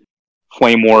play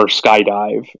Flame War,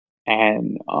 Skydive,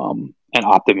 and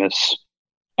Optimus,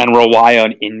 and rely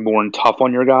on Inborn Tough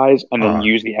on your guys, and then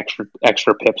use the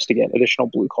extra pips to get additional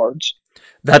blue cards.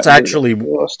 That's actually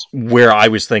where I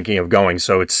was thinking of going.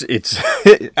 So it's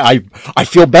I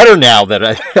feel better now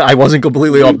that I wasn't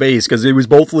completely off base, because it was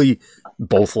bothly,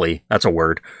 that's a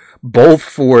word, both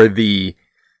for the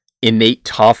innate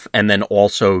tough and then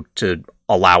also to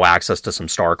allow access to some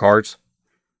star cards.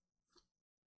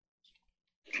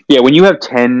 Yeah, when you have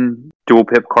 10 dual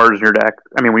pip cards in your deck,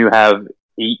 I mean, when you have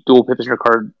 8 dual pips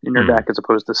in your deck as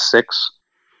opposed to 6,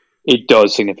 it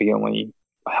does significantly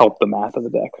help the math of the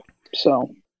deck.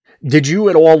 So, did you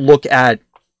at all look at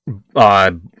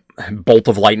Bolt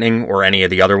of Lightning or any of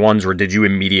the other ones, or did you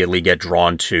immediately get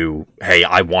drawn to, hey,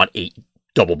 I want 8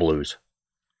 double blues?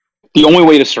 The only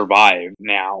way to survive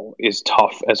now is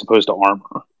tough as opposed to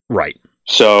armor. Right.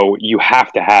 So you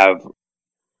have to have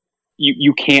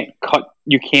you can't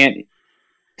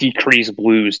decrease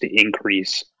blues to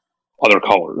increase other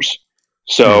colors.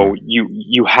 So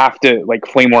you have to, like,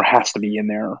 Flame War has to be in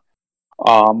there.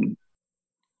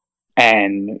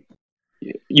 And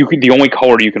the only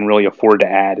color you can really afford to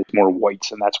add is more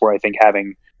whites, and that's where I think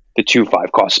having the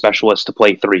 2/5 cost specialist to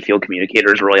play 3 field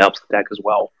communicators really helps the deck as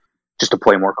well, just to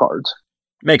play more cards.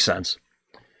 Makes sense.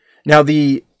 Now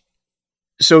and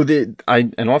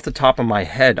off the top of my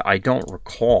head, I don't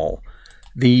recall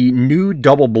the new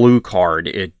double blue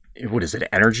card. What is it?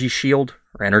 Energy Shield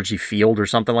or Energy Field or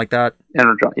something like that?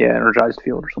 Energized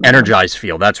Field or something. Energized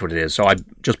Field, that's what it is. So I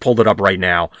just pulled it up right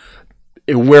now.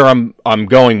 Where I'm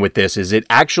going with this is it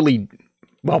actually,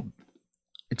 well,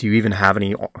 do you even have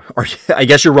any? I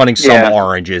guess you're running some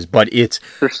oranges, but there's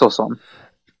still some.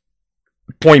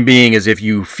 Point being is if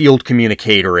you field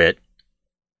communicator it,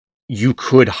 you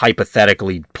could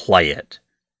hypothetically play it.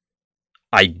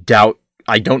 I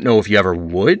don't know if you ever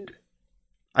would.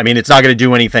 I mean, it's not going to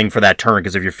do anything for that turn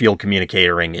because if you're field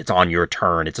communicatoring, it's on your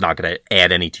turn. It's not going to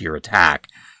add any to your attack.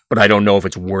 But I don't know if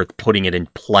it's worth putting it in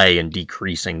play and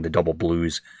decreasing the double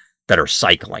blues that are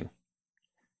cycling.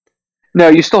 No,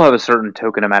 you still have a certain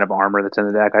token amount of armor that's in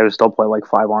the deck. I would still play like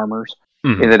 5 armors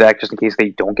in the deck just in case they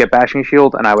don't get Bashing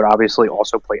Shield. And I would obviously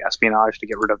also play Espionage to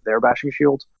get rid of their Bashing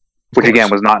Shield, which again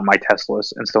was not in my test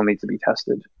list and still needs to be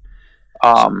tested.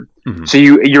 So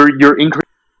you're increasing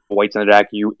whites in the deck.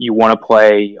 You want to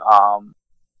play I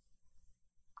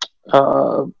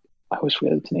always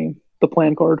forget its name. The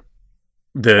plan card.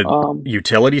 The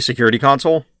utility security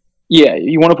console? Yeah,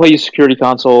 you want to play security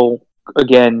console.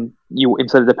 Again, you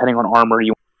instead of depending on armor,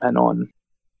 you depend on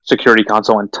security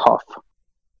console and tough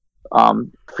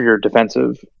for your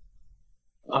defensive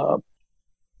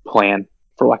plan,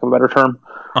 for lack of a better term.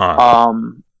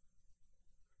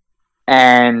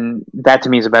 And that to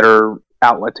me is a better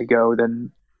outlet to go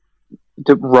than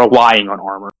relying on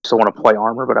armor. I still want to play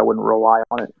armor, but I wouldn't rely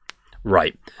on it.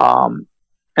 Right.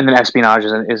 And then Espionage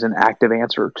is an active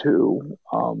answer to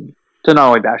not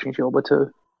only Bashing Shield, but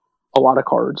to a lot of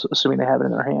cards, assuming they have it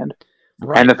in their hand.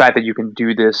 Right. And the fact that you can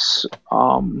do this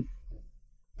through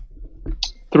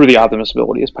the Optimus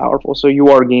ability is powerful. So you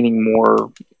are gaining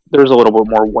more. There's a little bit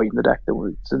more white in the deck than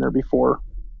was in there before.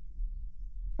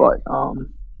 But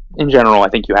in general, I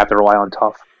think you have to rely on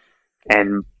tough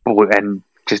and blue, and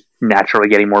just naturally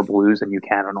getting more blues than you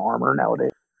can on armor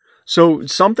nowadays. So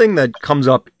something that comes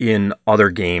up in other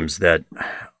games that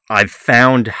I've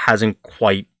found hasn't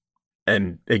quite,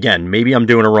 and again, maybe I'm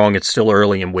doing it wrong, it's still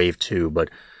early in Wave 2, but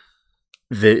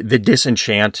the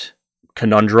disenchant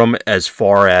conundrum as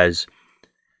far as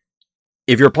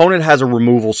if your opponent has a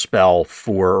removal spell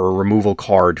or a removal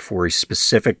card for a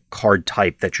specific card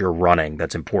type that you're running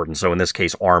that's important, so in this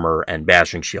case armor and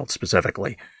Bashing Shield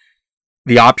specifically,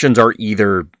 the options are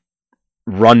either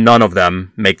run none of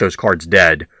them, make those cards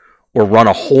dead, or run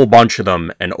a whole bunch of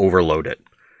them and overload it.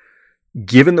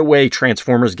 Given the way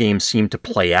Transformers games seem to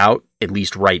play out, at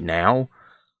least right now,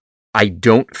 I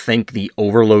don't think the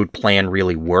overload plan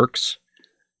really works.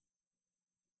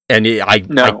 And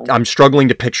I'm struggling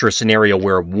to picture a scenario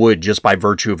where it would, just by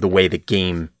virtue of the way the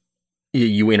game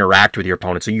you interact with your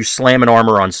opponent. So you slam an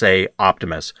armor on, say,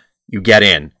 Optimus, you get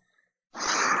in.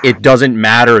 It doesn't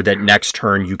matter that next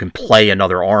turn you can play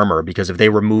another armor, because if they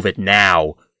remove it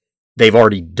now, they've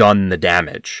already done the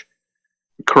damage.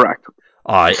 Correct.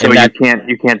 So you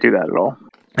can't do that at all.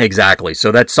 Exactly.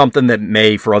 So that's something that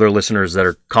may, for other listeners that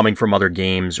are coming from other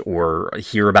games or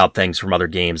hear about things from other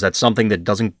games, that's something that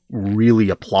doesn't really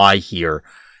apply here.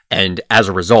 And as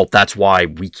a result, that's why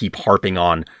we keep harping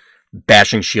on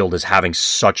Bashing Shield as having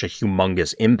such a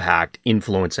humongous impact,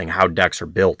 influencing how decks are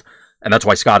built. And that's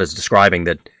why Scott is describing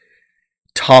that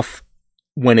tough,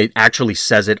 when it actually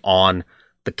says it on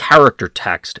the character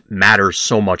text, matters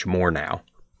so much more now.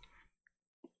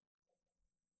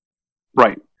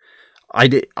 Right.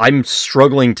 I'm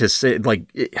struggling to say, like,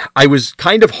 I was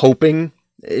kind of hoping,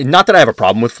 not that I have a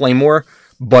problem with Flame War,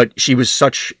 but she was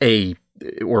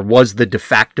was the de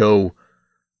facto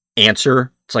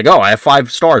answer. It's like, oh, I have 5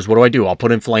 stars. What do? I'll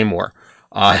put in Flame War.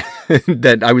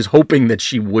 That I was hoping that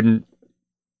she wouldn't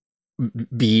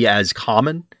be as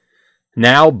common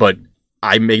now, but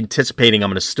I'm anticipating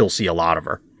I'm going to still see a lot of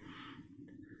her.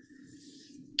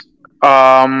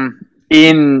 I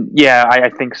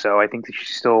think so. I think that she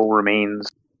still remains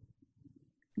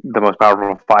the most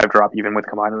powerful 5-drop, even with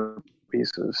combiner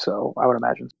pieces. So I would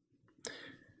imagine.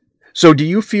 So do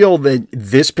you feel that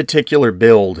this particular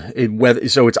build,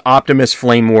 so it's Optimus,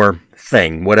 Flame War,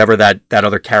 Thing, whatever that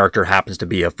other character happens to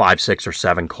be, a 5, 6, or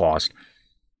 7 cost,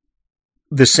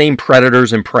 the same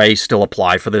Predators and Prey still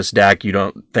apply for this deck? You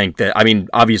don't think that... I mean,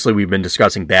 obviously we've been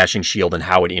discussing Bashing Shield and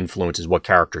how it influences what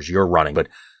characters you're running, but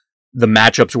the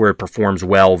matchups where it performs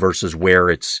well versus where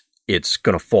it's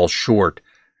going to fall short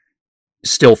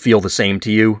still feel the same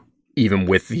to you, even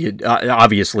with the...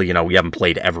 obviously, we haven't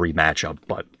played every matchup,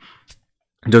 but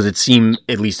does it seem,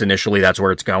 at least initially, that's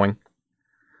where it's going?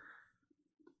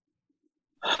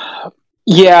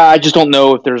 Yeah, I just don't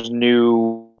know if there's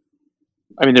new...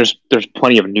 I mean, there's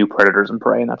plenty of new Predators and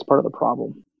Prey, and that's part of the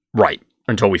problem. Right,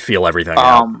 until we feel everything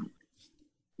out.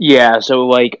 Yeah,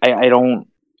 so, I don't...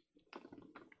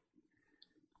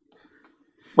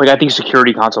 I think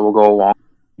Security Console will go along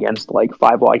against,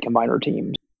 5-wide combiner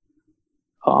teams.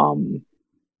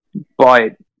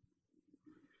 But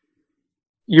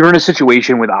you're in a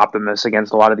situation with Optimus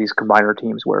against a lot of these combiner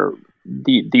teams where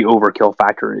the overkill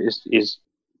factor is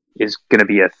going to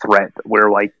be a threat, where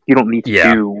you don't need to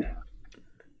do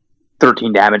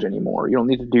 13 damage anymore. You don't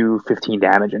need to do 15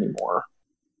 damage anymore.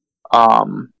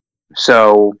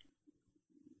 So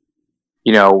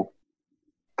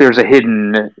there's a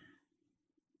hidden...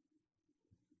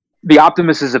 The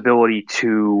Optimus's ability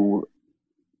to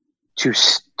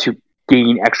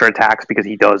gain extra attacks, because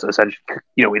he does essentially,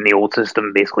 in the old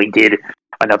system, basically did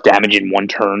enough damage in one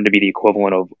turn to be the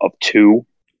equivalent of 2.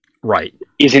 Right.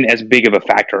 Isn't as big of a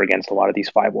factor against a lot of these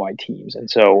 5-wide teams. And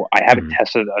so I haven't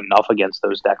tested enough against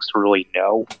those decks to really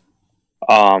know.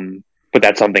 But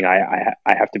that's something I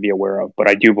have to be aware of. But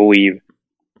I do believe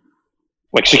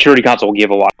Security Console will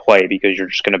give a lot of play, because you're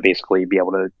just going to basically be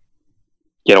able to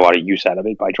get a lot of use out of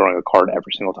it by drawing a card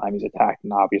every single time he's attacked.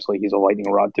 And obviously he's a lightning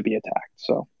rod to be attacked.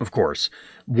 So of course,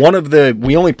 we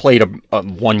only played a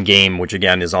one game, which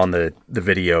again is on the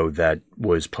video that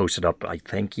was posted up, I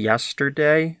think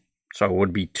yesterday. So it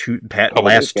would be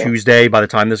last Tuesday by the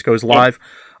time this goes live.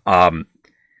 Yeah.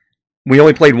 We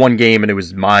only played one game, and it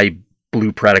was my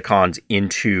blue Predacons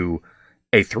into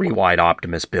a 3-wide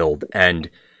Optimus build. And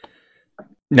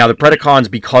now the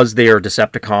Predacons, because they are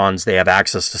Decepticons, they have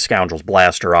access to Scoundrel's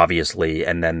Blaster, obviously,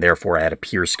 and then therefore I had a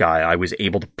Pierce Sky. I was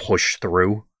able to push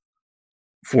through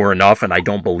for enough, and I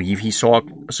don't believe he saw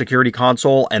a Security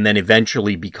Console. And then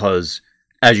eventually, because,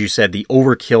 as you said, the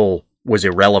overkill was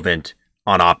irrelevant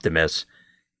on Optimus,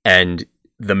 and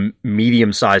the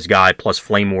medium-sized guy plus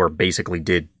Flame War basically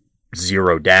did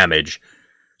 0 damage.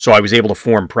 So I was able to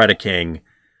form Predaking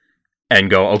and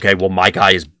go, okay, well, my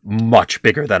guy is much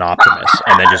bigger than Optimus,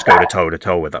 and then just go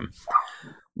toe-to-toe with him.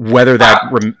 Whether that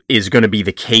is going to be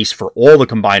the case for all the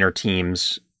combiner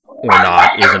teams or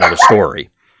not is another story.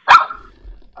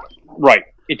 Right.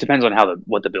 It depends on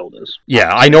what the build is.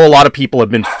 Yeah, I know a lot of people have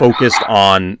been focused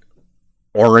on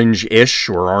orange-ish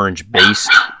or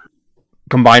orange-based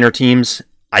combiner teams.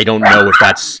 I don't know if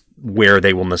that's where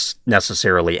they will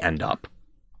necessarily end up.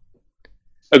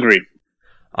 Agreed.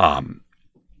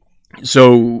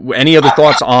 So, any other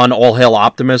thoughts on All Hail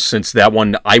Optimus? Since that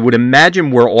one, I would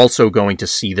imagine we're also going to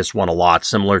see this one a lot,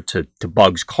 similar to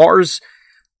Bugs Cars.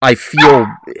 I feel,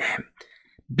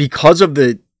 because of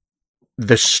the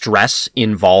stress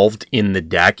involved in the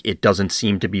deck, it doesn't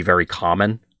seem to be very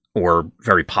common or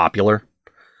very popular.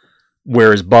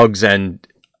 Whereas Bugs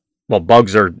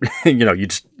are, you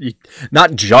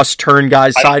not just turn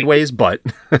guys sideways, but...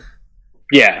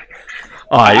 yeah.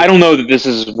 I don't know that this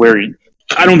is where...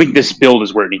 I don't think this build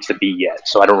is where it needs to be yet,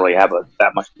 so I don't really have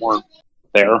that much more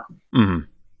there. Mm-hmm.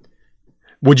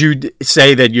 Would you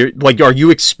say that are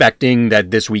you expecting that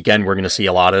this weekend we're going to see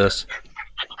a lot of this?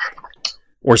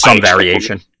 Or some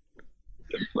variation?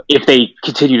 If they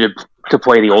continue to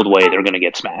play the old way, they're going to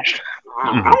get smashed.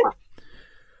 Mm-hmm.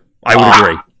 I would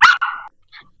agree.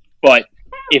 But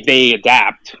if they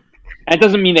adapt, and it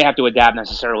doesn't mean they have to adapt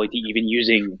necessarily to even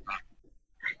using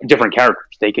different characters.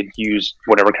 They could use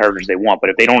whatever characters they want,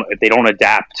 but if they don't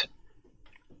adapt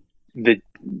the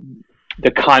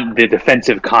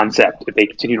defensive concept, if they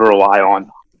continue to rely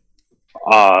on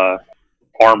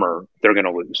armor, they're going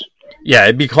to lose. Yeah,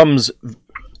 it becomes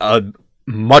a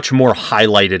much more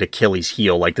highlighted Achilles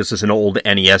heel. Like, this is an old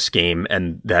NES game,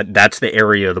 and that's the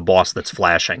area of the boss that's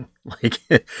flashing.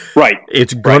 Right.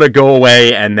 It's gonna go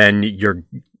away, and then you're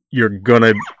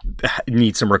gonna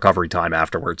need some recovery time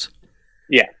afterwards.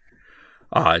 Yeah.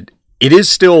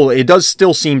 It does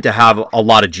still seem to have a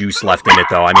lot of juice left in it,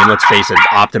 though. I mean, let's face it,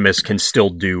 Optimus can still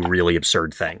do really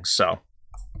absurd things, so.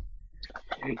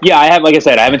 Yeah, I have. Like I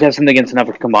said, I haven't tested against enough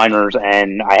with combiners,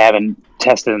 and I haven't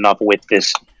tested enough with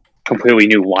this completely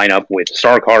new lineup with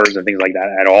star cards and things like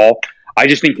that at all. I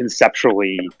just think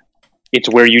conceptually, it's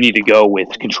where you need to go with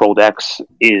control decks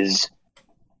is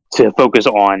to focus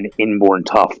on inborn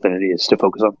tough than it is to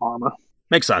focus on armor.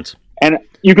 Makes sense. And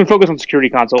you can focus on security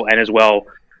console, and as well,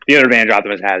 the other advantage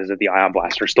Optimus has is that the Ion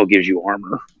Blaster still gives you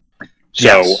armor.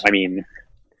 So, yes. I mean,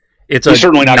 it's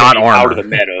certainly not armor out of the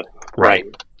meta, right?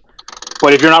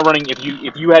 But if you're not running,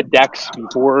 if you had decks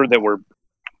before that were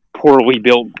poorly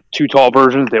built, too tall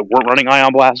versions that weren't running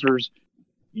Ion Blasters,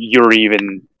 you're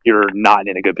not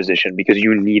in a good position because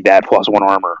you need that +1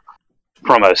 armor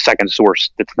from a second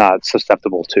source that's not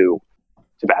susceptible to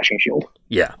Bashing Shield.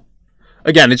 Yeah.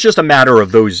 Again, it's just a matter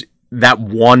of that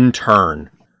one turn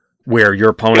where your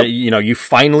opponent, you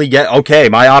finally get, okay,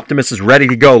 my Optimus is ready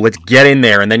to go. Let's get in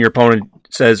there. And then your opponent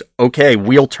says, okay,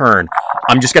 wheel turn.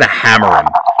 I'm just going to hammer him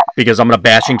because I'm going to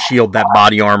Bashing Shield that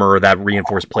body armor or that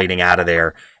reinforced plating out of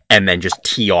there and then just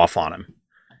tee off on him.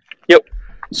 Yep.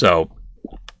 So,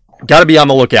 got to be on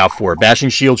the lookout for it. Bashing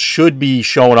Shield should be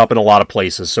showing up in a lot of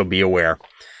places, so be aware.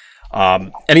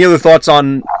 Any other thoughts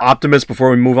on Optimus before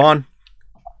we move on?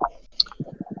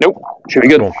 Nope. Should be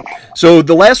good. Cool. So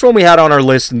the last one we had on our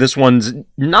list, and this one's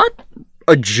not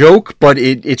a joke, but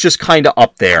it's just kind of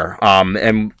up there.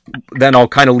 And then I'll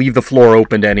kind of leave the floor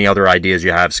open to any other ideas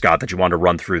you have, Scott, that you want to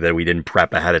run through that we didn't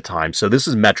prep ahead of time. So this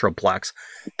is Metroplex.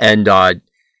 And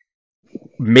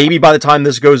maybe by the time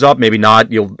this goes up, maybe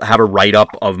not, you'll have a write-up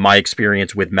of my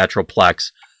experience with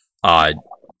Metroplex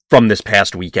from this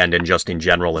past weekend and just in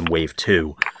general in Wave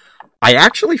 2. I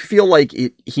actually feel like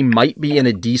he might be in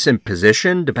a decent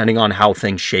position, depending on how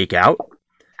things shake out.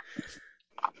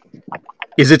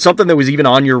 Is it something that was even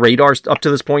on your radar up to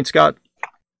this point, Scott?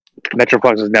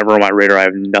 Metroplex is never on my radar. I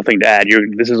have nothing to add.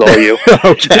 This is all you.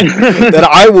 Okay. Then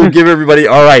I will give everybody...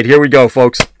 All right, here we go,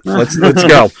 folks. Let's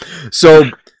go. So,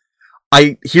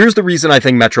 here's the reason I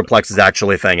think Metroplex is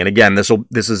actually a thing. And again, this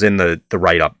is in the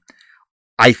write-up.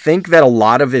 I think that a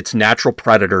lot of its natural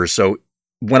predators... So,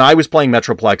 when I was playing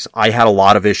Metroplex, I had a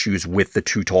lot of issues with the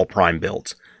 2 tall prime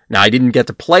builds. Now, I didn't get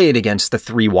to play it against the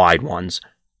 3 wide ones.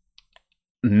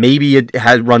 Maybe it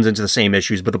runs into the same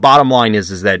issues, but the bottom line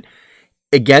is that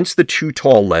against the 2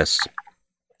 tall lists,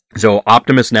 so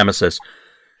Optimus Nemesis,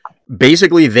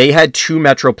 basically they had 2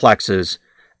 Metroplexes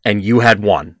and you had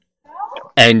 1.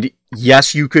 And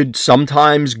yes, you could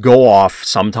sometimes go off,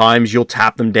 sometimes you'll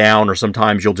tap them down, or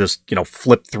sometimes you'll just,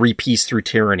 flip 3-piece through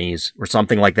Tyrannies or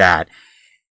something like that.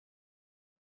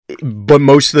 But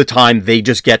most of the time, they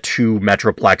just get 2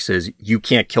 Metroplexes. You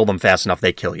can't kill them fast enough,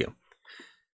 they kill you.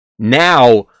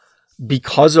 Now,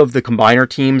 because of the combiner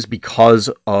teams, because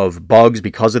of bugs,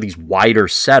 because of these wider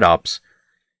setups,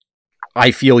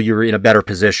 I feel you're in a better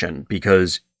position.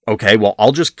 Because, okay, well,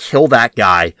 I'll just kill that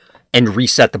guy and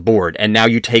reset the board. And now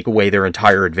you take away their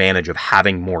entire advantage of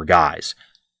having more guys.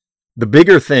 The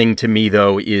bigger thing to me,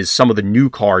 though, is some of the new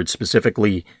cards,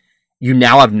 specifically, you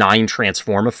now have 9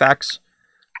 transform effects.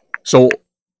 So,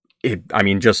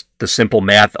 just the simple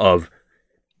math of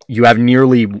you have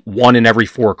nearly 1 in every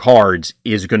 4 cards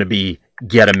is going to be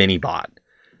get a mini-bot.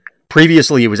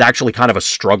 Previously, it was actually kind of a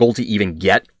struggle to even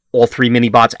get all 3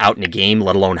 mini-bots out in a game,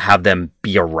 let alone have them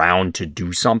be around to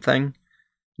do something.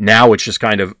 Now it's just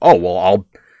kind of, I'll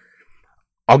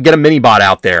get a mini-bot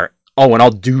out there. Oh, and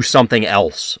I'll do something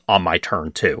else on my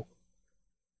turn too.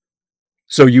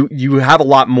 So you have a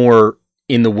lot more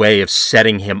in the way of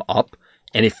setting him up.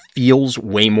 And it feels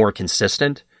way more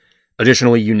consistent.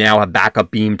 Additionally, you now have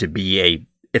backup beam to be a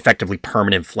effectively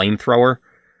permanent flamethrower.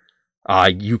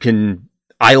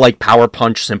 I like Power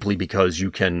Punch simply because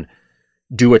you can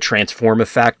do a transform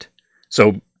effect.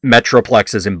 So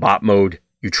Metroplex is in bot mode.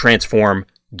 You transform,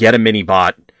 get a mini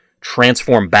bot,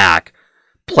 transform back,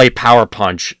 play Power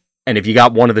Punch, and if you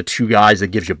got one of the 2 guys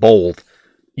that gives you both,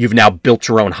 you've now built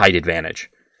your own height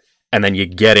advantage. And then you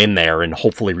get in there and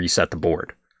hopefully reset the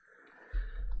board.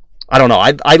 I don't know.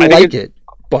 I like it,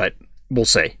 but we'll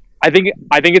see. I think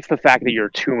it's the fact that your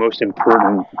 2 most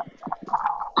important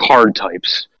card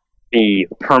types, the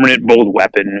permanent bold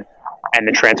weapon and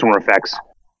the transformer effects,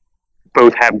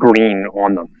 both have green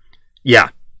on them. Yeah.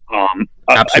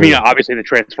 Absolutely. Obviously the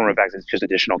transformer effects is just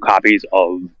additional copies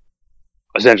of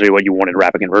essentially what you wanted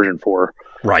rapid conversion for.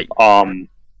 Right.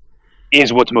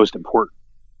 Is what's most important.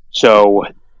 So,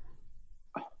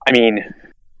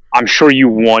 I'm sure you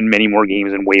won many more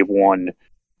games in Wave 1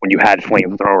 when you had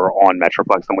Flamethrower on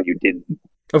Metroplex than when you didn't.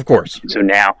 Of course. So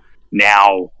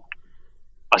now,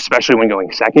 especially when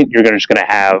going second, you're just going to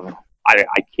have... I'm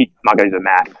not going to do the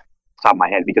math off the top of my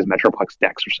head because Metroplex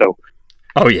decks are so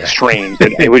Oh yeah, strange.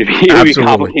 It would be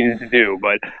complicated to do,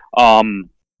 but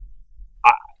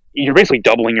you're basically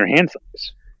doubling your hand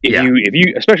size. If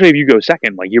you especially if you go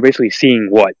second, like you're basically seeing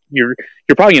what you're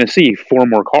probably going to see 4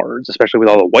 more cards, especially with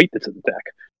all the white that's in the deck.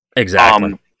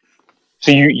 Exactly.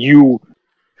 So you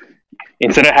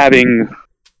instead of having,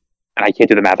 and I can't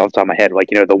do the math off the top of my head,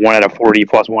 like, you know, the 1 out of 40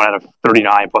 plus 1 out of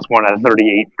 39 plus 1 out of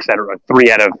 38, etc.,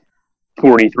 3 out of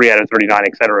 40, 3 out of 39,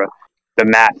 etc., the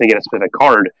math to get a specific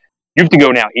card, you have to go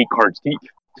now 8 cards deep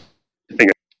to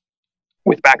figure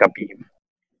with backup beam.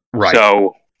 Right.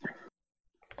 So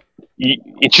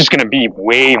it's just going to be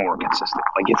way more consistent.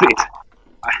 Like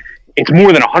it's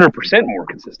more than 100% more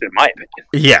consistent, in my opinion.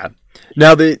 Yeah.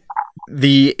 Now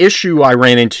the issue I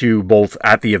ran into both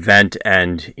at the event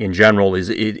and in general is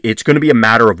it's going to be a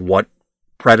matter of what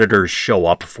predators show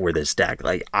up for this deck.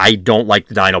 Like, I don't like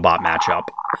the Dinobot matchup.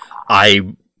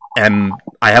 I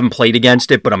haven't played against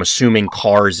it, but I'm assuming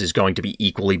Cars is going to be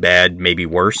equally bad, maybe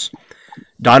worse.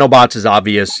 Dinobots is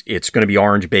obvious. It's going to be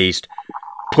orange based.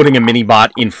 Putting a mini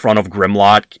bot in front of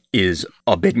Grimlock is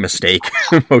a big mistake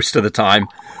most of the time.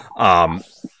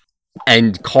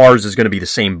 And Cars is going to be the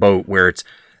same boat, where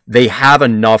they have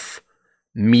enough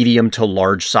medium to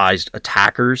large sized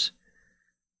attackers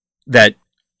that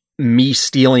me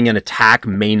stealing an attack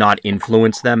may not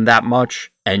influence them that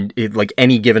much. And like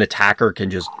any given attacker can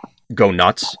just go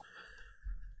nuts.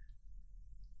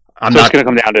 It's going to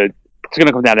come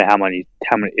down to how many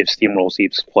if Steamroll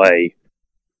Seeps play,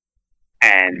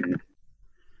 and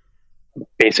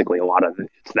basically a lot of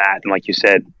it's that, and like you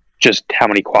said, just how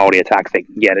many quality attacks they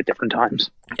can get at different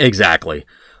times. Exactly.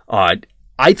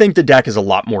 I think the deck is a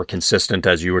lot more consistent,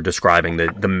 as you were describing.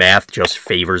 The math just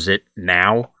favors it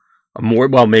now.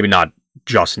 Maybe not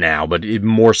just now, but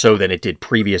more so than it did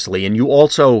previously. And you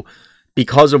also,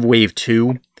 because of Wave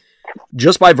 2,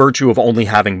 just by virtue of only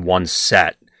having one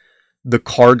set, the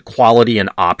card quality and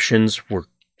options were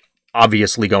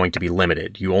obviously going to be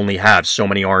limited. You only have so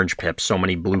many orange pips, so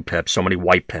many blue pips, so many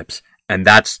white pips. And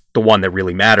that's the one that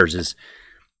really matters, is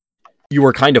you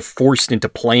were kind of forced into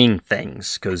playing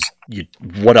things because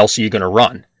what else are you going to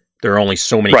run? There are only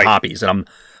so many copies, and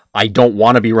I don't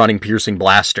want to be running Piercing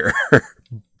Blaster.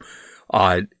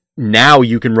 Now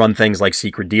you can run things like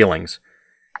Secret Dealings.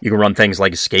 You can run things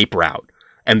like Escape Route.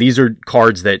 And these are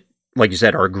cards that, like you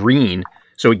said, are green,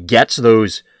 so it gets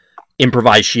those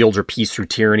improvised shields or Peace Through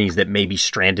Tyrannies that may be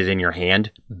stranded in your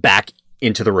hand back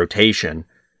into the rotation,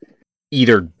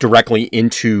 either directly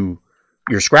into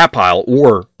your scrap pile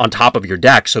or on top of your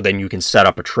deck, so then you can set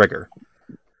up a trigger.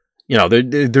 You know,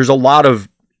 there's a lot of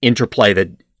interplay that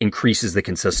increases the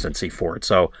consistency for it.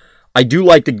 So I do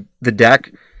like the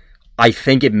deck. I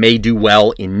think it may do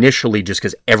well initially just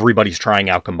because everybody's trying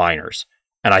out combiners.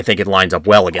 And I think it lines up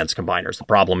well against combiners. The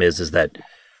problem is that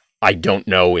I don't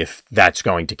know if that's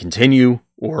going to continue,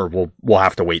 or we'll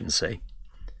have to wait and see.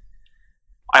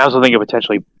 I also think it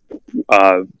potentially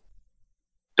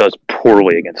does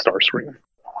poorly against Starscream.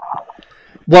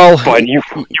 Well, but you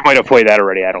might have played that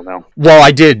already. I don't know. Well,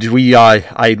 I did.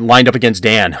 I lined up against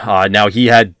Dan. Now he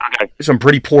had some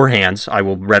pretty poor hands, I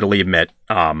will readily admit.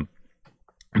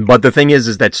 But the thing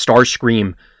is that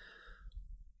Starscream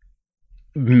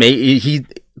he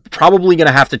probably going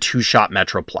to have to 2-shot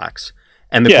Metroplex,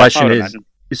 and the question is,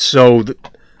 so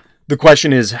the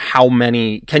question is, how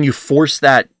many can you force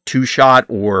that 2-shot,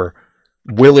 or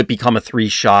will it become a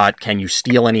 3-shot? Can you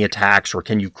steal any attacks, or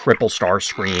can you cripple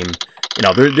Starscream? You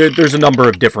know, there's a number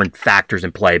of different factors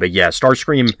in play, but yeah,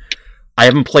 Starscream, I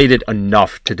haven't played it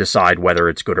enough to decide whether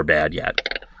it's good or bad yet.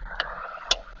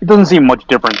 It doesn't seem much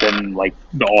different than like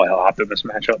the All Hail Optimus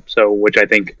matchup, so which I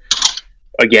think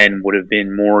again would have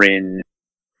been more in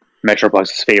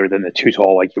Metroplex's favor than the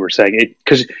 2-tall, like you were saying.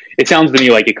 Because it sounds to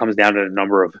me like it comes down to the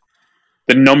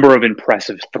number of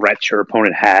impressive threats your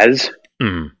opponent has,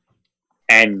 and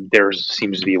there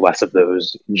seems to be less of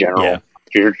those in general. Yeah.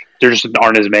 There just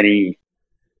aren't as many.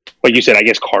 Like you said, I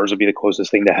guess Cars would be the closest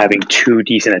thing to having 2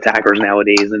 decent attackers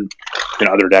nowadays than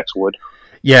other decks would.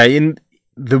 Yeah, in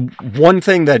the one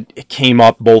thing that came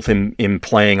up both in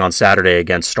playing on Saturday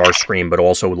against Starscream, but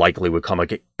also likely would come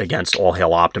against All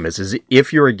Hail Optimus, is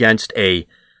if you're against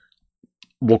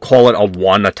we'll call it a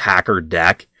 1-attacker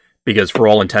deck, because for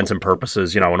all intents and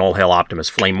purposes, you know, an All Hail Optimus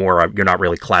Flame War, you're not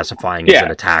really classifying as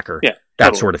an attacker. Yeah,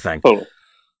 that sort of thing. Totally.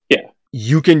 Yeah.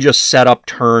 You can just set up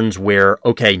turns where,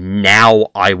 okay, now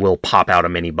I will pop out a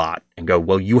mini bot and go,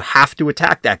 well, you have to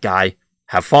attack that guy.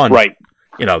 Have fun. Right.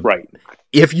 You know, right.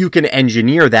 If you can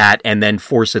engineer that and then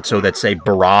force it so that, say,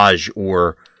 Barrage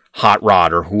or Hot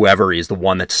Rod or whoever is the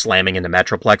one that's slamming into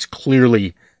Metroplex,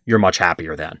 clearly you're much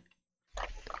happier then.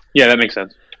 Yeah, that makes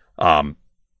sense.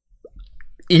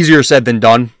 Easier said than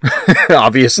done,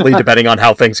 obviously, depending on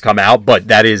how things come out, but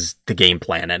that is the game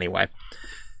plan anyway.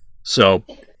 So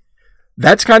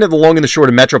that's kind of the long and the short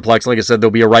of Metroplex. Like I said,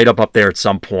 there'll be a write-up up there at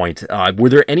some point. Were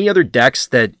there any other decks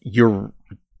that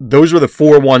those were the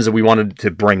 4 ones that we wanted to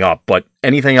bring up, but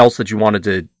anything else that you wanted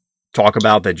to talk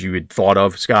about that you had thought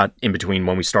of, Scott, in between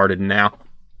when we started and now?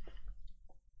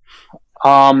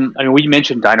 I mean, we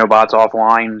mentioned Dinobots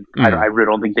offline. I really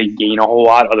don't think they gain a whole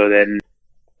lot other than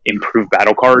improved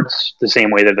battle cards, the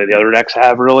same way that the other decks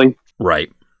have, really.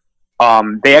 Right.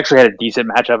 They actually had a decent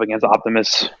matchup against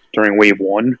Optimus during Wave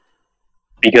 1,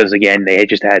 because, again, they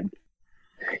just had...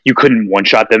 You couldn't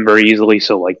one-shot them very easily,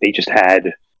 so like they just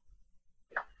had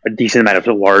a decent amount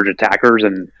of large attackers,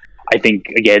 and I think,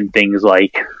 again, things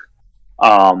like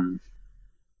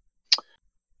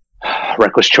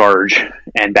Reckless Charge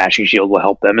and Bashing Shield will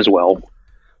help them as well.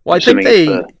 Well, I think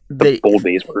the bold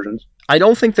base versions. I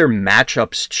don't think their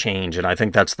matchups change, and I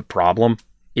think that's the problem,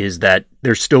 is that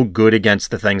they're still good against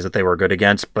the things that they were good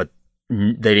against, but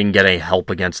they didn't get any help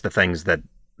against the things that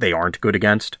they aren't good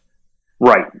against.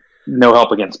 Right. No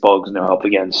help against bugs, no help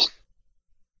against...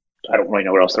 I don't really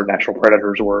know what else their natural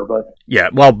predators were, but... Yeah,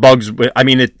 well, bugs... I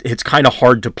mean, it's kind of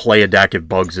hard to play a deck if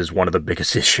bugs is one of the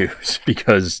biggest issues,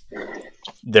 because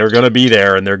they're going to be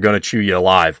there and they're going to chew you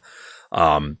alive.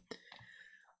 I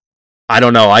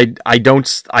don't know. I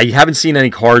haven't seen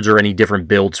any cards or any different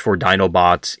builds for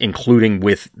Dinobots, including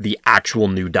with the actual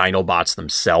new Dinobots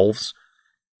themselves.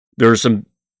 There is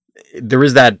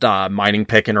that mining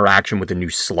pick interaction with the new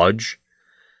Sludge.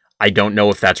 I don't know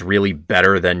if that's really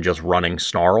better than just running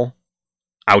Snarl.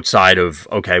 Outside of,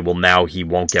 okay, well now he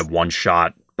won't get one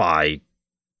shot by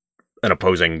an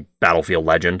opposing Battlefield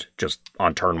Legend just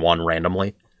on turn 1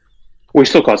 randomly. Well, he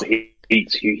still costs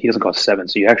 8, so he doesn't cost 7,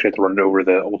 so you actually have to run it over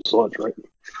the old Sludge, right?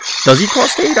 Does he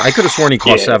cost 8? I could have sworn he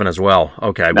cost 7 as well.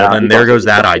 Okay, well then there goes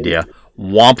that idea.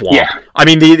 Womp womp. Yeah. I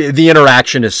mean, the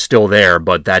interaction is still there,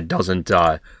 but that doesn't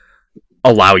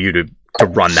allow you to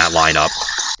run that lineup.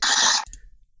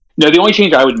 No, the only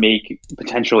change I would make,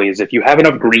 potentially, is if you have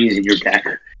enough greens in your deck,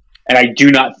 and I do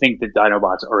not think that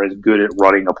Dinobots are as good at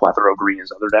running a plethora of green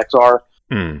as other decks are,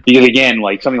 because, again,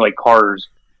 like something like Cars,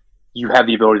 you have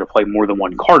the ability to play more than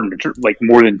one card, like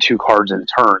more than 2 cards in a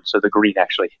turn, so the green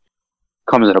actually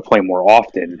comes into play more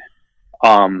often.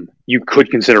 You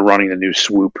could consider running the new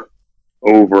Swoop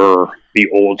over the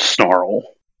old Snarl,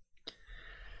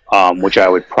 which I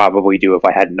would probably do if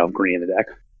I had enough green in the deck.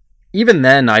 Even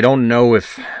then, I don't know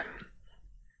if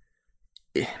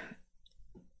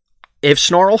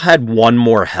Snarl had 1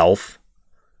 more health,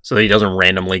 so that he doesn't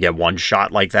randomly get one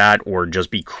shot like that, or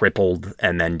just be crippled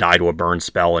and then die to a burn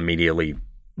spell immediately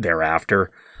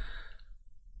thereafter.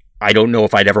 I don't know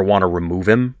if I'd ever want to remove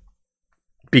him,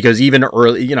 because even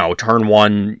early, turn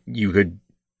 1, you could,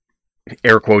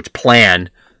 air quotes, plan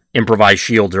improvise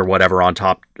shields or whatever on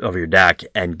top of your deck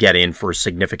and get in for a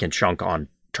significant chunk on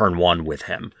turn 1 with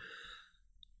him.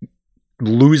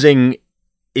 Losing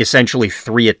essentially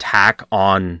 3 attack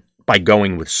by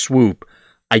going with Swoop,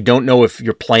 I don't know if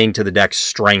you're playing to the deck's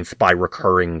strength by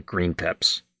recurring green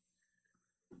pips.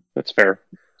 That's fair.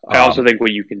 I also think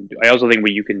what you can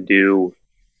do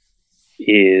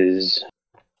is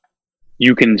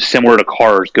you can, similar to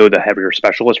Cars, go the heavier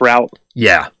specialist route.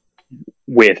 Yeah.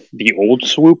 With the old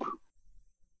Swoop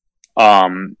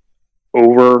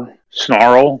over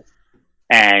Snarl,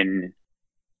 and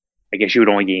I guess you would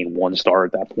only gain 1 star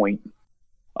at that point.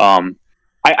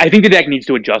 I think the deck needs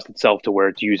to adjust itself to where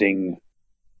it's using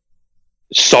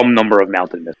some number of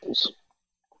mounted missiles.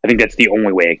 I think that's the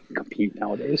only way it can compete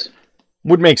nowadays.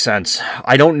 Would make sense.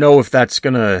 I don't know if that's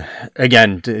going to,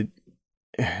 again,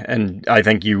 and I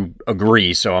think you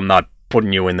agree, so I'm not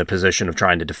putting you in the position of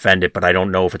trying to defend it, but I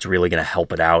don't know if it's really going to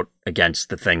help it out against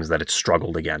the things that it's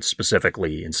struggled against,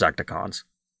 specifically Insecticons.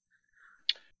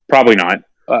 Probably not.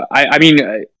 I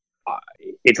mean,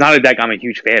 it's not a deck I'm a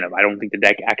huge fan of. I don't think the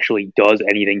deck actually does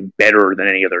anything better than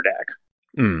any other deck.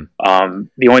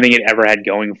 The only thing it ever had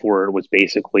going for it was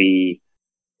basically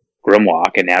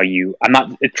Grimlock, and now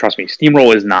trust me,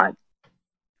 Steamroll is not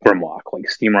Grimlock. Like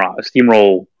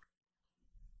Steamroll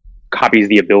copies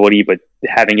the ability, but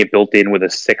having it built in with a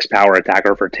 6 power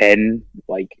attacker for 10,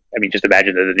 just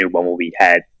imagine that the new Bumblebee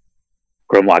had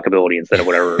Grimlock ability instead of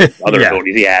whatever other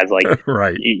abilities he has. Like,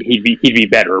 right. he'd be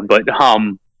better, but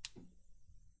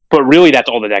really that's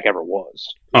all the deck ever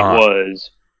was. It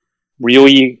was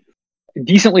really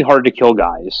decently hard to kill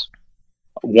guys.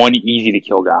 One easy to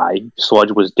kill guy.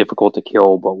 Sludge was difficult to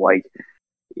kill, but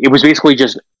it was basically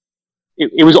just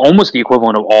it was almost the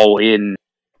equivalent of all in,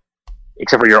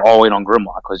 except for you're all in on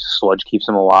Grimlock because Sludge keeps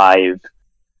him alive,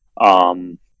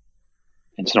 and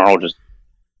Snarl just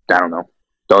I don't know,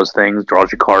 does things,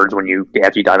 draws your cards when you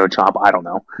after you Dino Chomp. I don't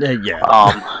know.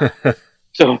 Yeah.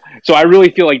 So I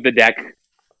really feel like the deck.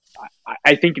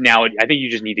 I think you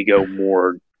just need to go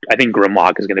more. I think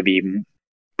Grimlock is going to be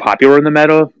popular in the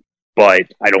meta, but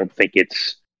I don't think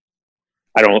it's.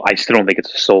 I still don't think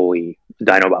it's solely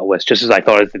Dinobot list. Just as I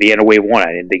thought at the end of Wave 1,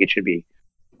 I didn't think it should be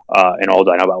an all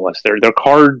Dinobot list.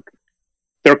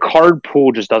 Their card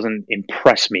pool just doesn't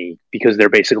impress me because they're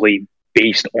basically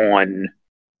based on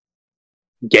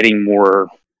getting more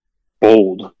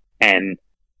bold, and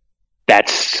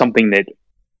that's something that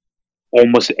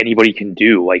almost anybody can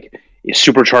do. Like, is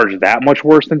Supercharged that much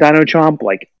worse than Dino Chomp?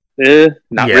 Like,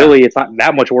 not really. It's not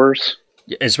that much worse.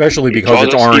 Especially because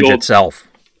it's orange itself.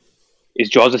 Is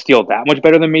Jaws of Steel that much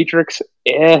better than Matrix?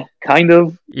 Kind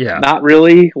of. Yeah. Not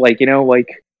really.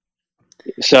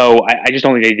 So I just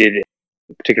don't think they did it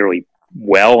particularly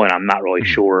well, and I'm not really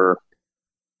sure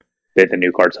that the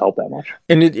new cards help that much.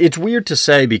 And it's weird to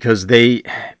say because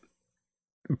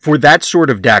for that sort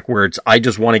of deck where I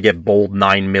just want to get bold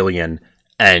 9 million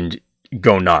and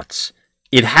go nuts,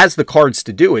 it has the cards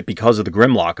to do it because of the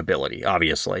Grimlock ability,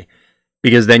 obviously.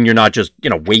 Because then you're not just,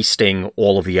 wasting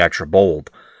all of the extra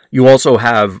bold. You also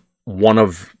have one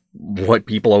of what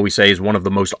people always say is one of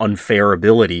the most unfair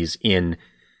abilities in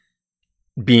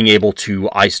being able to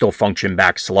I still function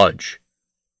back sludge.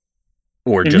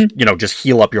 Or just, just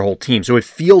heal up your whole team. So it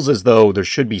feels as though there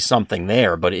should be something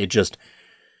there, but it just,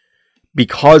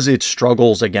 because it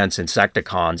struggles against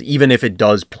Insecticons, even if it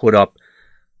does put up,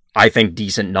 I think,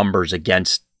 decent numbers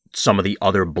against some of the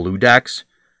other blue decks,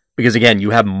 because again, you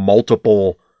have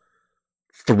multiple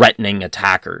threatening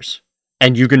attackers.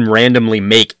 And you can randomly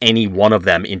make any one of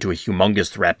them into a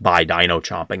humongous threat by Dino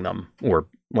Chomping them. Or,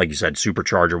 like you said,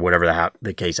 Supercharge or whatever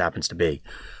the case happens to be.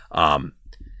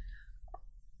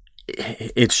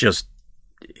 It's just,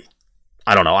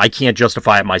 I don't know. I can't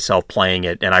justify it myself playing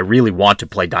it. And I really want to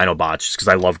play Dinobots just because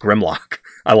I love Grimlock.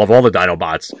 I love all the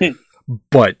Dinobots.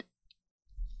 But,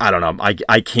 I don't know.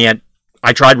 I can't.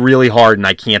 I tried really hard and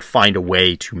I can't find a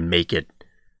way to make it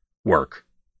work,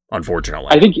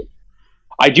 unfortunately.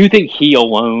 I do think he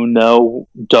alone, though,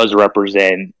 does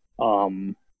represent a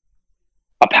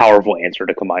powerful answer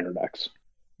to Combiner decks.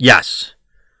 Yes.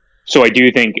 So I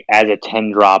do think as a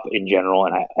 10-drop in general,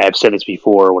 and I have said this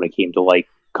before when it came to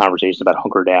conversations about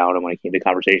Hunker Down and when it came to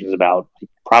conversations about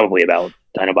probably about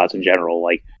Dinobots in general,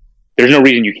 there's no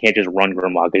reason you can't just run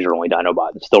Grimlock as your only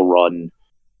Dinobot and still run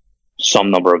some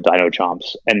number of Dino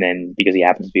Chomps, and then because he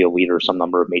happens to be a leader, some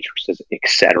number of Matrices,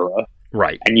 etc.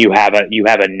 Right, and you have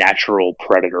a natural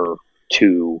predator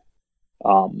to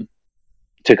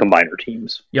combiner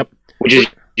teams. Yep, which is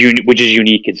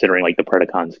unique considering the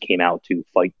Predacons came out to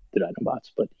fight the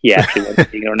Dinobots, but he actually was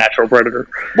being a natural predator.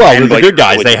 Well, they're the good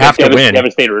guys; they have to win.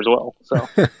 Devastator as well. So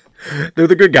they're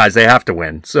the good guys; they have to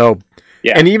win. So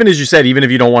yeah, and even as you said, even if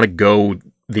you don't want to go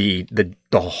the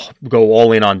go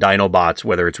all in on Dinobots,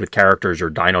 whether it's with characters or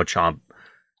Dino Chomp,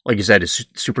 like you said,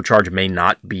 Supercharge may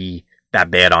not be that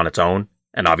bad on its own,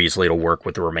 and obviously it'll work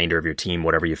with the remainder of your team,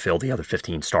 whatever you fill the other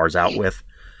 15 stars out with.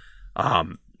 I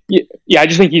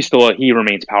just think he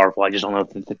remains powerful. I just don't know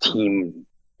if the team.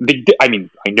 I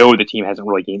know the team hasn't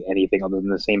really gained anything other than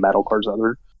the same battle cards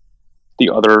the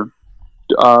other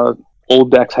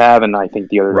old decks have, and I think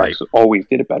the other decks always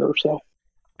did it better. So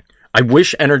I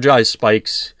wish Energized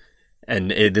Spikes.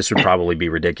 And this would probably be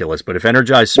ridiculous, but if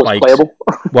Energized Spikes... playable?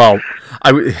 Well,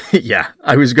 I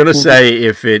was going to say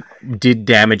if it did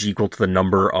damage equal to the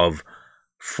number of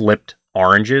flipped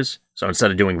oranges, so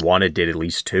instead of doing 1, it did at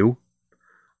least 2.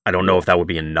 I don't know if that would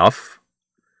be enough,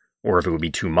 or if it would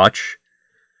be too much,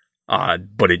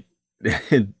 but it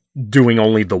doing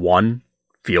only the 1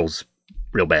 feels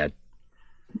real bad.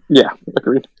 Yeah,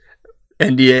 agreed.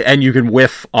 And you can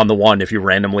whiff on the 1 if you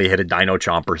randomly hit a Dino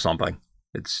Chomp or something.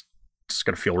 It's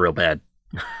going to feel real bad.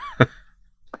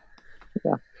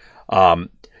 Yeah.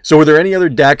 So were there any other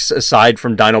decks aside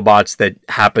from Dinobots that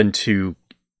happened to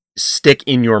stick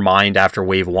in your mind after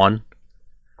Wave 1?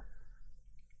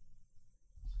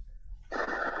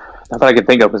 Not that I can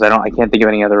think of, because I can't think of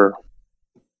any other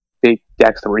big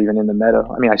decks that were even in the meta.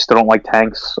 I still don't like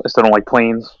tanks. I still don't like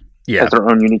planes. Yeah. As their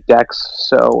own unique decks.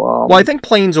 So well, I think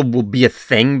planes will be a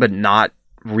thing, but not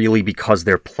really because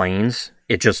they're planes.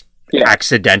 It just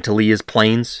accidentally is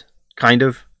planes, kind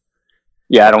of.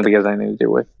 Yeah, I don't think it has anything to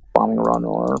do with Bombing Run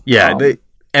or... Yeah,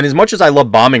 and as much as I love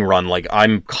Bombing Run,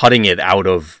 I'm cutting it out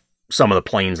of some of the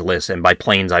planes lists, and by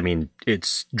planes, I mean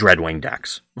it's Dreadwing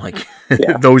decks.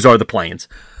 Those are the planes.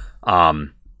 I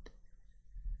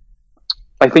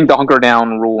think the Hunker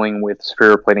Down ruling with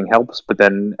Sphere Plating helps, but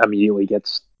then immediately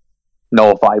gets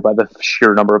nullified by the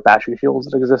sheer number of bashing shields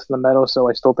that exist in the meta. So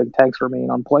I still think tanks remain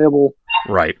unplayable.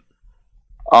 Right.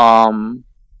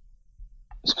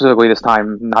 Specifically this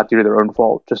time, not due to their own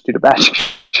fault, just due to bashing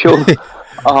shield.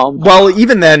 Well,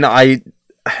 even then, I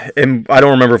don't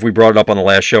remember if we brought it up on the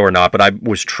last show or not, but I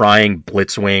was trying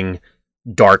Blitzwing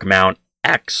Dark Mount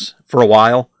X for a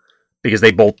while because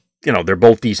they both, they're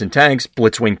both decent tanks.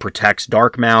 Blitzwing protects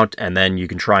Dark Mount, and then you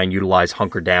can try and utilize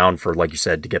Hunker Down for, like you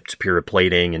said, to get superior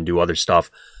plating and do other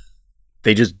stuff.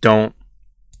 They just don't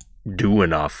do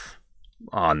enough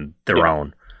on their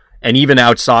own. And even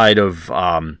outside of,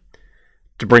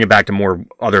 to bring it back to more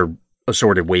other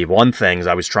assorted Wave 1 things,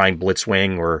 I was trying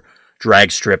Blitzwing or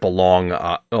Drag Strip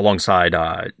alongside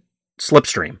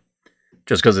Slipstream.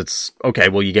 Just because it's, okay,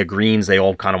 well, you get greens, they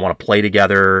all kind of want to play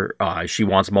together. She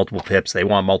wants multiple pips, they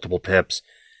want multiple pips.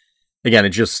 Again, it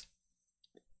just,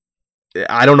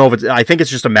 I don't know if I think it's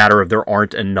just a matter of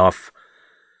there's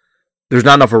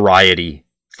not enough variety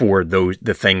for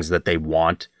the things that they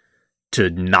want to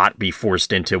not be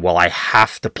forced into, well, I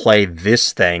have to play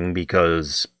this thing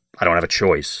because I don't have a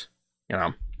choice,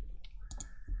 Kind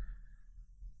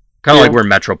of like where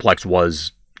Metroplex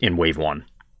was in Wave 1.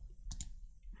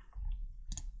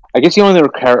 I guess the only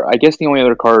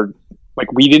other card, like,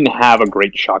 we didn't have a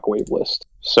great Shockwave list.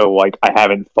 So, like, I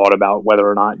haven't thought about whether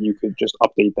or not you could just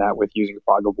update that with using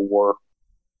Fog of War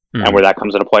and where that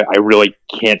comes into play. I really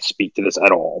can't speak to this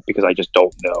at all because I just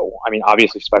don't know. I mean,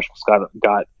 obviously, Special's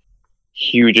got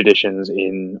huge additions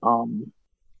in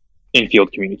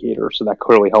Field Communicator, so that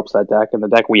clearly helps that deck. And the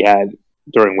deck we had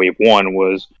during Wave 1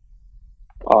 was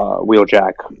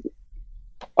Wheeljack,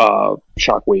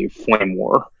 Shockwave, Flame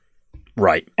War.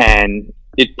 Right. And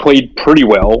it played pretty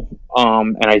well,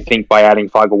 and I think by adding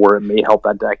Fog of War, it may help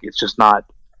that deck. It's just not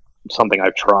something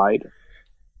I've tried.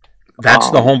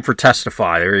 That's the home for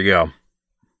Testify. There you go.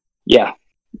 Yeah.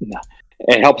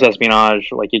 It helps Espionage.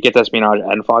 Like, it gets Espionage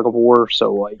and Fog of War,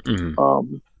 so, like,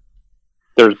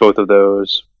 there's both of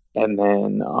those. And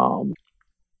then,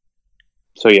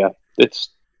 so yeah, it's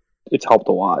helped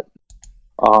a lot.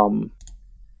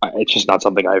 It's just not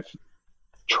something I've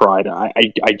tried. I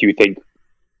do think,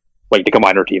 like, the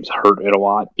Combiner teams hurt it a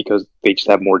lot because they just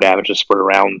have more damage to spread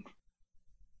around.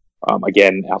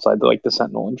 Again, outside the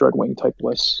Sentinel and Dreadwing type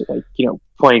lists, like,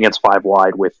 playing against 5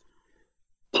 wide with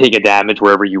take a damage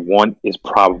wherever you want is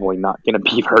probably not going to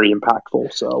be very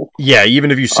impactful. So yeah,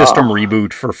 even if you system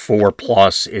reboot for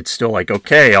 4+, it's still like,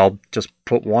 okay, I'll just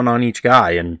put 1 on each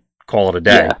guy and call it a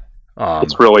day. Yeah.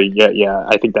 It's really, yeah,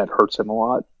 I think that hurts him a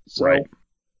lot. So. Right.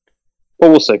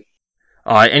 But we'll see.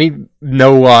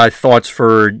 No thoughts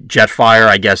for Jetfire?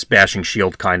 I guess Bashing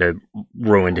Shield kind of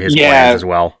ruined his plans as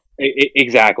well.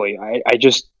 Exactly. I'm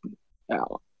just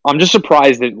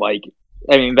surprised that, like,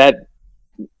 I mean, that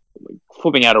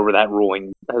flipping out over that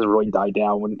ruling has really died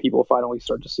down when people finally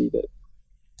start to see that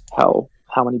how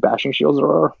many Bashing Shields there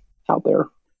are out there.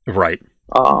 Right.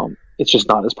 It's just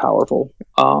not as powerful.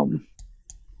 I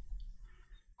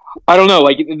don't know.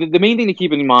 Like, the main thing to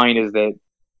keep in mind is that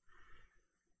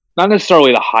not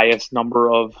necessarily the highest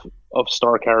number of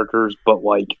star characters, but,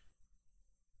 like,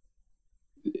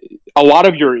 a lot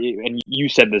of your, and you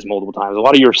said this multiple times, a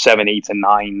lot of your 7, 8s, and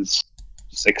 9s,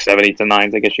 6, 7, 8s, and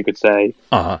 9s, I guess you could say.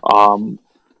 The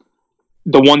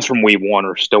ones from Wave 1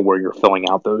 are still where you're filling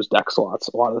out those deck slots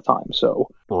a lot of the time. So,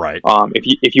 right.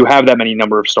 If you have that many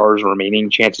number of stars remaining,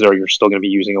 chances are you're still going to be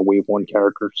using a Wave 1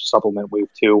 character to supplement Wave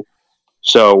 2.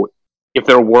 So, if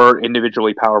there were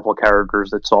individually powerful characters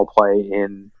that saw play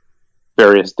in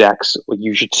various decks, like,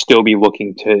 you should still be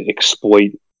looking to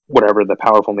exploit whatever the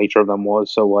powerful nature of them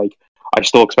was. So, like, I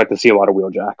still expect to see a lot of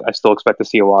Wheeljack. I still expect to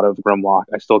see a lot of Grimlock.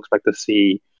 I still expect to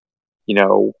see, a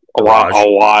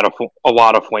lot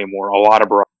of Flame War, a lot of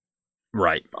Barrage.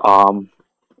 Right.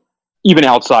 Even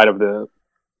outside of the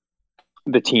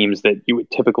teams that you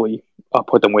would typically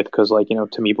put them with, because, like,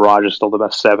 to me, Barrage is still the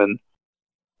best 7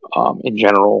 in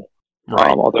general.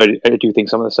 Right. Although I do think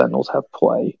some of the Sentinels have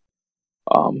play.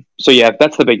 So yeah,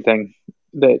 that's the big thing.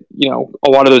 That, a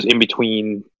lot of those in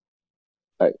between,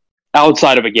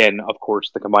 outside of, again, of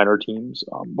course, the Combiner teams,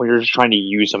 when you're just trying to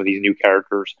use some of these new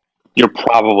characters, you're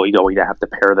probably going to have to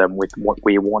pair them with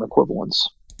Wave 1 equivalents.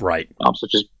 Right. So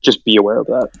just be aware of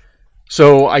that.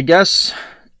 So I guess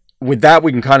with that,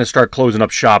 we can kind of start closing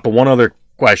up shop. But one other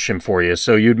question for you.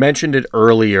 So you'd mentioned it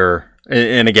earlier,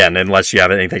 and again, unless you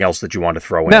have anything else that you want to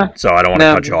throw in, so I don't want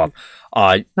to cut you off.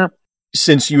 No.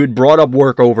 Since you had brought up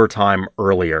Work Overtime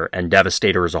earlier and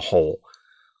Devastator as a whole,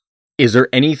 is there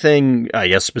anything, I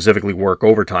guess specifically Work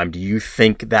Overtime, do you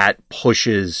think that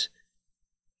pushes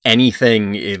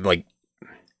anything, like,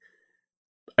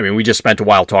 I mean, we just spent a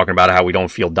while talking about how we don't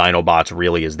feel Dinobots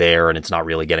really is there, and it's not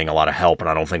really getting a lot of help, and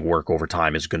I don't think work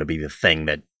overtime is going to be the thing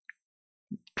that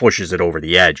pushes it over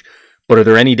the edge. But are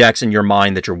there any decks in your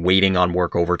mind that you're waiting on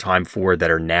work overtime for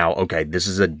that are now, okay, this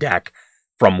is a deck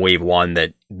from Wave 1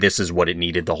 that this is what it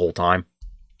needed the whole time?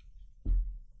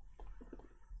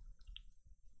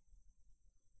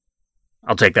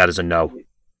 I'll take that as a no.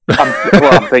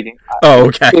 I'm thinking. Oh,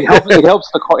 okay. It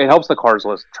helps the cards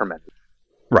list tremendously.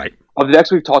 Right. Of the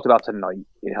decks we've talked about tonight,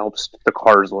 it helps the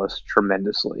cards list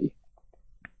tremendously.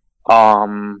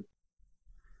 I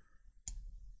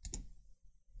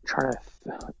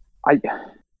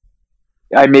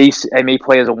may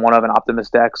play as a one of an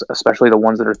Optimist decks, especially the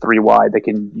ones that are 3 wide that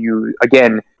can use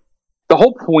again. The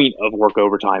whole point of work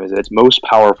overtime is that it's most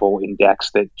powerful in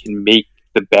decks that can make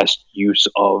the best use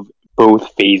of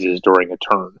both phases during a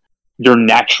turn. You're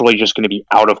naturally just going to be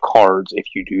out of cards if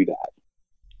you do that.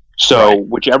 So right.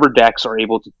 Whichever decks are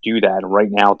able to do that right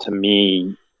now, to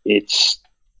me, it's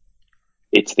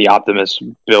the Optimus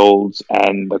builds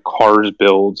and the Cars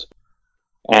builds,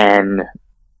 and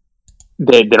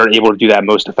that are able to do that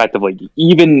most effectively.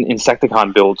 Even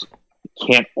Insecticon builds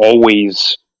can't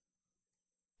always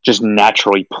just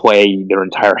naturally play their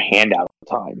entire hand out at the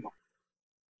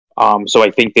time. So I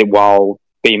think that while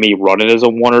they may run it as a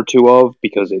 1 or 2 of,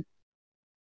 because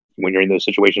when you're in those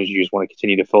situations, you just want to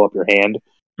continue to fill up your hand.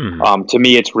 Mm-hmm. To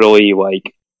me, it's really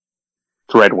like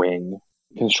Dreadwing,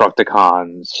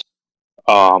 Constructicons.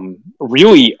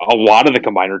 Really, a lot of the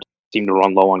combiners seem to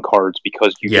run low on cards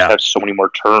because you just have so many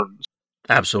more turns.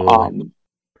 Absolutely.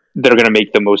 That are going to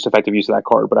make the most effective use of that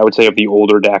card. But I would say of the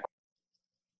older deck,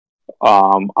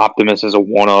 Optimus as a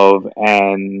 1 of,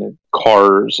 and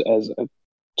Cars as a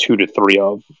 2 to 3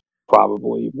 of,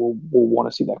 probably will want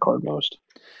to see that card most.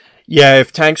 Yeah,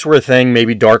 if tanks were a thing,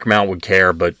 maybe Darkmount would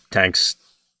care, but tanks,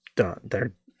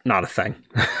 they're not a thing.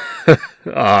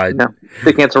 No,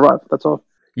 they can't survive, that's all.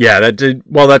 Yeah,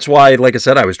 that's why, like I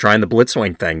said, I was trying the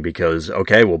Blitzwing thing, because,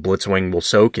 okay, well, Blitzwing will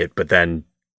soak it, but then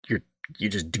you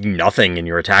just do nothing in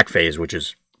your attack phase, which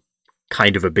is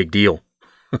kind of a big deal.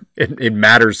 It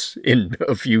matters in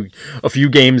a few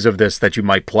games of this that you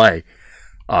might play.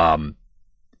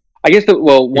 I guess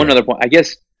other point. I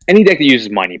guess any deck that uses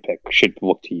Mighty Pick should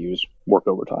look to use work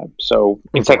overtime. So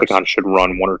Insecticon should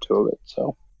run 1 or 2 of it.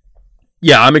 So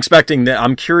yeah, I'm expecting that.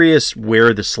 I'm curious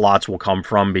where the slots will come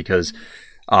from, because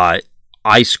I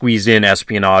squeezed in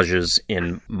espionages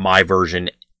in my version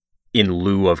in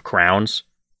lieu of crowns.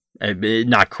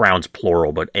 Not crowns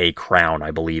plural, but a crown,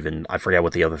 I believe, and I forget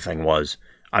what the other thing was.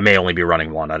 I may only be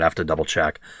running 1. I'd have to double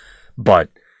check. But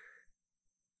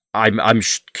I'm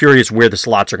curious where the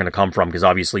slots are going to come from, because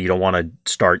obviously you don't want to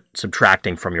start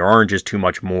subtracting from your oranges too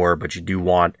much more, but you do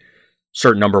want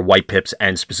certain number of white pips,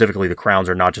 and specifically the crowns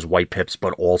are not just white pips,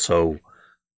 but also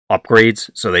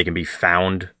upgrades, so they can be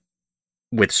found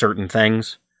with certain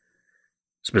things,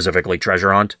 specifically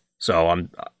Treasure Hunt. So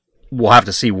we'll have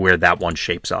to see where that one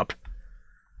shapes up.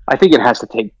 I think it has to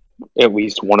take at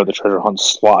least one of the Treasure Hunt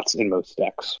slots in most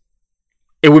decks.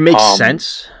 It would make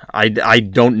sense. I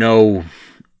don't know.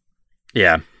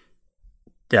 Yeah,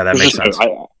 that makes sense.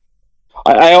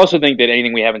 I also think that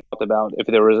anything we haven't talked about, if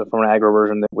there was from an aggro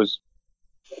version that was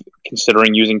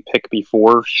considering using pick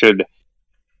before, should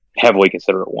heavily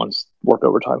consider it once work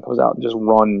overtime comes out, and just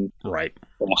run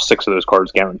almost 6 of those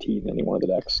cards guaranteed in any one of the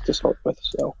decks to start with.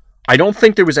 So I don't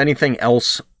think there was anything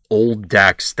else old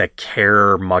decks that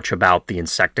care much about the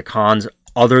Insecticons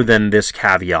other than this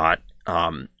caveat.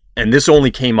 And this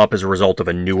only came up as a result of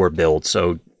a newer build.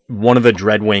 So one of the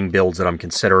Dreadwing builds that I'm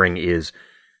considering is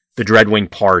the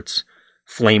Dreadwing parts,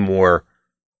 Flame War,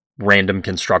 random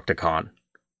Constructicon.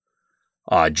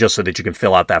 Just so that you can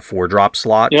fill out that 4-drop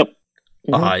slot. Yep.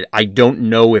 Mm-hmm. I don't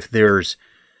know if there's...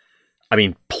 I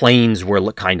mean, Planes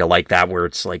were kind of like that, where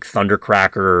it's like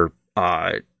Thundercracker,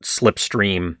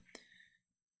 Slipstream,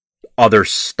 other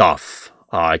stuff,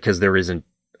 because there isn't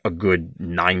a good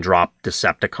 9-drop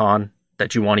Decepticon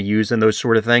that you want to use in those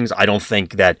sort of things. I don't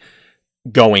think that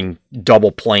going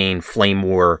double plane, Flame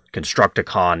War,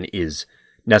 Constructicon is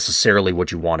necessarily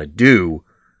what you want to do,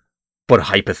 but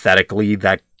hypothetically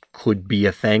that could be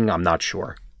a thing. I'm not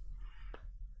sure.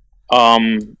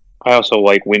 I also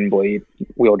like Windblade,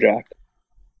 Wheeljack,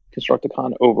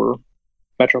 Constructicon over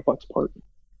Metroplex part.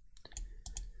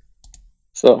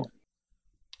 So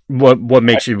what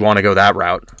makes you want to go that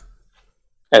route?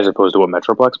 As opposed to a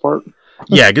Metroplex part?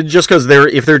 Yeah, just because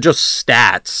if they're just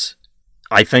stats,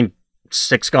 I think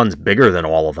 6 Gun's bigger than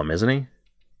all of them, isn't he?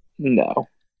 No.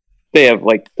 They have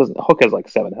Hook has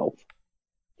 7 health.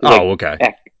 Okay.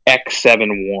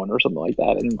 X7-1 or something like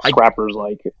that, and Scrapper's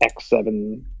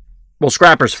X7 Well,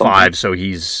 Scrapper's 5, so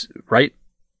he's right.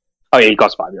 Oh yeah, he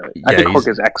costs 5. You're right. I think Hook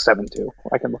is X7 too.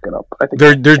 I can look it up. I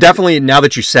think there's definitely, now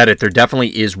that you said it, there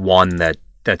definitely is one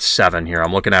that's 7 here.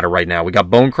 I'm looking at it right now. We got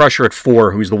Bone Crusher at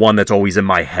 4, who's the one that's always in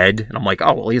my head, and I'm like,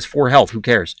 oh well, he has 4 health. Who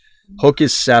cares? Hook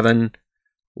is 7.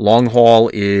 Long Haul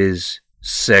is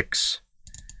 6.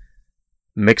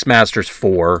 Mixmaster's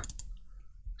 4.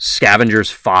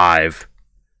 Scavenger's 5,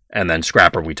 and then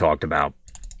Scrapper we talked about.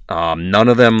 None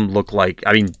of them look like...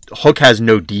 I mean, Hook has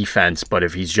no defense, but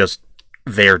if he's just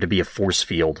there to be a force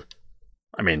field,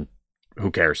 I mean,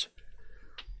 who cares?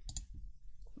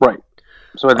 Right.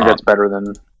 So I think that's better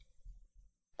than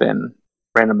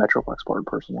random Metroplex board,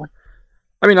 personally.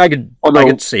 I mean, I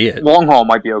could see it. Long Haul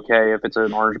might be okay if it's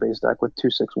an orange-based deck with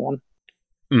 2/6/1.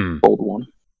 Bold 1.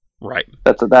 Right.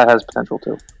 That has potential,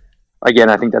 too. Again,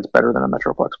 I think that's better than a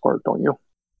Metroplex part, don't you?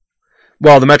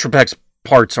 Well, the Metroplex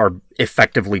parts are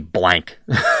effectively blank.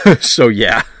 So,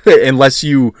 yeah. Unless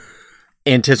you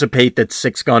anticipate that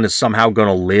 6-Gun is somehow going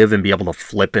to live and be able to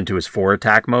flip into his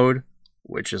 4-attack mode,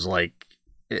 which is like...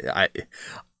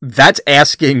 that's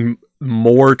asking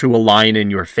more to align in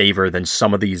your favor than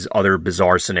some of these other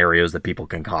bizarre scenarios that people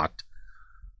concoct.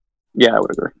 Yeah, I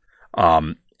would agree.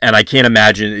 And I can't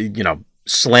imagine,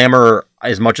 Slammer,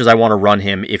 as much as I want to run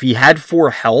him, if he had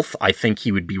 4 health, I think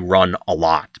he would be run a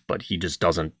lot, but he just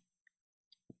doesn't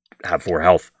have 4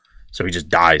 health, so he just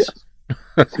dies.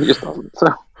 Yeah. He just doesn't,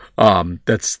 so...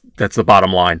 That's the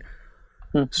bottom line.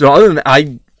 So other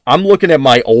than I'm looking at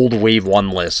my old Wave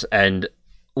 1 list, and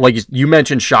like you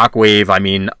mentioned Shockwave, I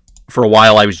mean, for a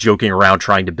while I was joking around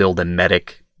trying to build a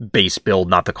medic base build,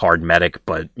 not the card medic,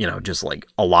 but, just like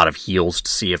a lot of heals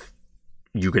to see if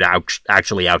you could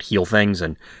actually out-heal things,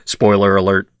 and spoiler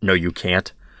alert, no, you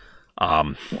can't.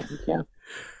 Yeah, you can't.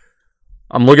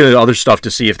 I'm looking at other stuff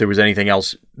to see if there was anything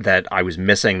else that I was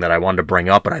missing that I wanted to bring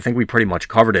up, but I think we pretty much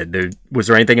covered it. Was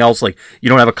there anything else? Like, you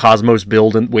don't have a Cosmos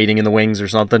build waiting in the wings or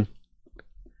something?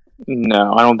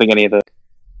 No, I don't think any of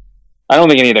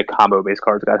the combo-based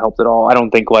cards got helped at all. I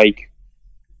don't think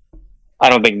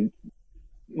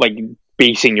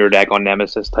basing your deck on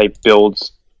Nemesis-type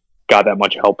builds got that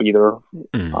much help either.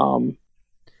 You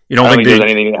don't think there's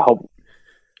anything to help?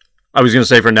 I was going to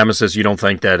say for Nemesis, you don't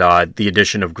think that the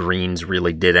addition of greens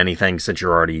really did anything since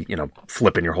you're already,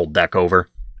 flipping your whole deck over?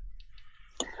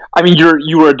 I mean,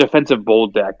 you were a defensive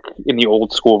bold deck in the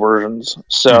old school versions,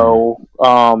 so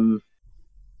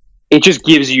it just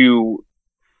gives you,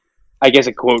 I guess,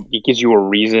 it gives you a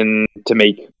reason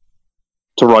to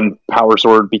run Power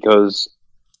Sword because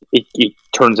it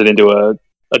turns it into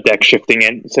a deck sifting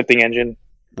engine.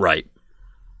 Right.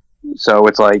 So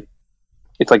it's like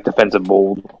defensive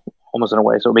bold almost in a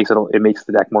way. So it makes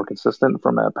the deck more consistent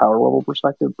from a power level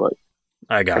perspective. But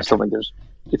I still think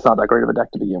it's not that great of a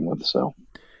deck to begin with. So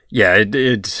yeah,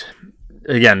 it's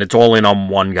all in on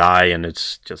one guy, and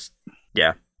it's just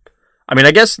I mean,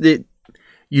 I guess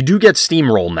you do get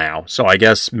Steamroll now, so I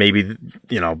guess maybe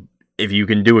if you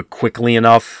can do it quickly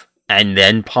enough and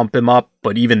then pump him up.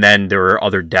 But even then, there are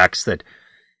other decks that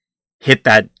hit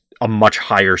a much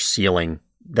higher ceiling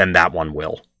than that one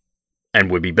will,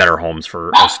 and would be better homes for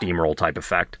a Steamroll type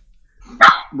effect.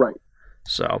 Right.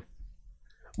 So,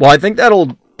 well, I think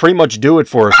that'll pretty much do it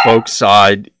for us, folks.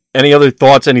 Any other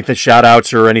thoughts, anything, shout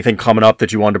outs, or anything coming up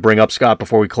that you wanted to bring up, Scott,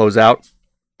 before we close out?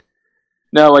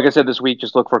 No, like I said, this week,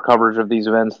 just look for coverage of these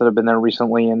events that have been there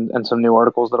recently and some new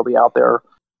articles that'll be out there.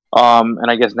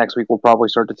 And I guess next week we'll probably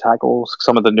start to tackle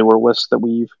some of the newer lists that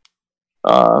we've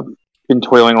been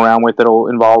toiling around with that'll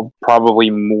involve probably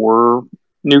more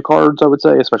new cards, I would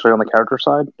say, especially on the character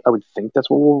side. I would think that's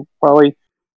what we'll probably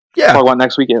talk about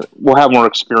next week. We'll have more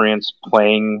experience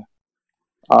playing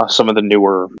some of the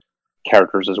newer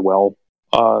characters as well,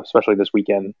 especially this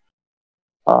weekend.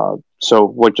 So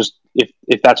what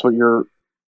if that's what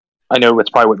I know it's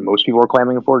probably what most people are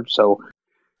clamoring for, so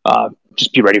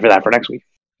just be ready for that for next week.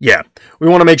 Yeah, we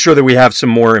want to make sure that we have some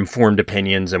more informed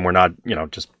opinions and we're not,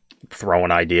 just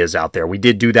throwing ideas out there. We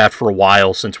did do that for a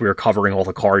while since we were covering all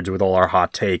the cards with all our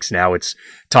hot takes. Now it's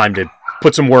time to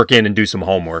put some work in and do some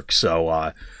homework.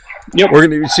 So we're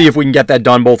going to see if we can get that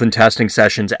done both in testing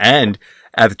sessions and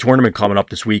at the tournament coming up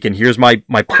this week. And here's my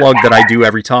plug that I do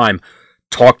every time.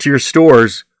 Talk to your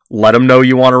stores. Let them know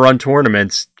you want to run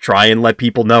tournaments. Try and let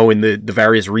people know in the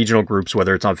various regional groups,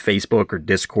 whether it's on Facebook or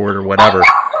Discord or whatever.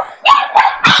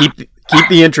 Keep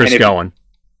the interest going.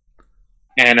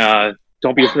 And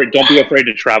don't be afraid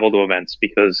to travel to events,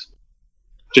 because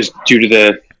just due to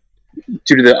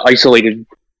the isolated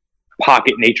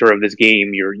pocket nature of this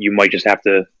game, you might just have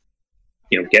to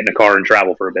get in a car and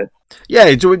travel for a bit.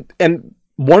 Yeah, and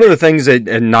One of the things that,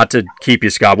 and not to keep you,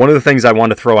 Scott, one of the things I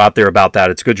want to throw out there about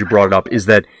that, it's good you brought it up, is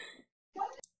that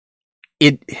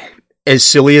it, as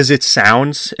silly as it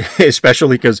sounds,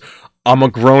 especially because I'm a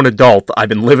grown adult, I've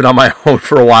been living on my own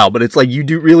for a while, but it's like you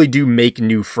really do make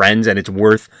new friends, and it's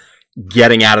worth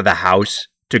getting out of the house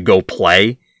to go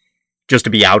play, just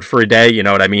to be out for a day, you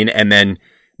know what I mean? And then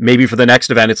maybe for the next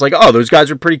event, it's like, oh, those guys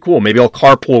are pretty cool. Maybe I'll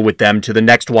carpool with them to the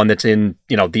next one that's in,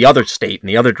 the other state, in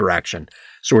the other direction,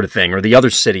 sort of thing, or the other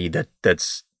city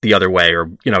that's the other way, or,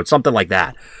 something like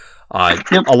that.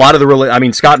 Yep. A lot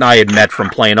of Scott and I had met from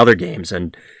playing other games,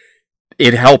 and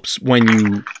it helps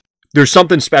when there's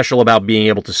something special about being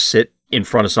able to sit in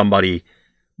front of somebody,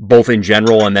 both in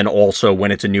general and then also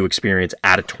when it's a new experience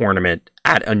at a tournament,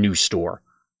 at a new store.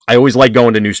 I always like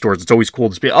going to new stores. It's always cool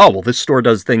to be, oh, well, this store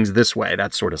does things this way,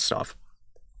 that sort of stuff.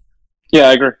 Yeah,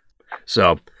 I agree.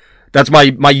 So that's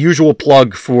my usual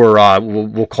plug for,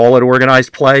 we'll call it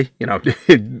organized play,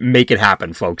 make it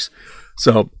happen, folks.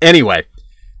 So anyway,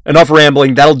 enough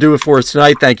rambling. That'll do it for us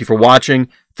tonight. Thank you for watching.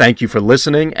 Thank you for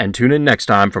listening, and tune in next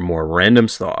time for more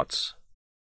Random's Thoughts.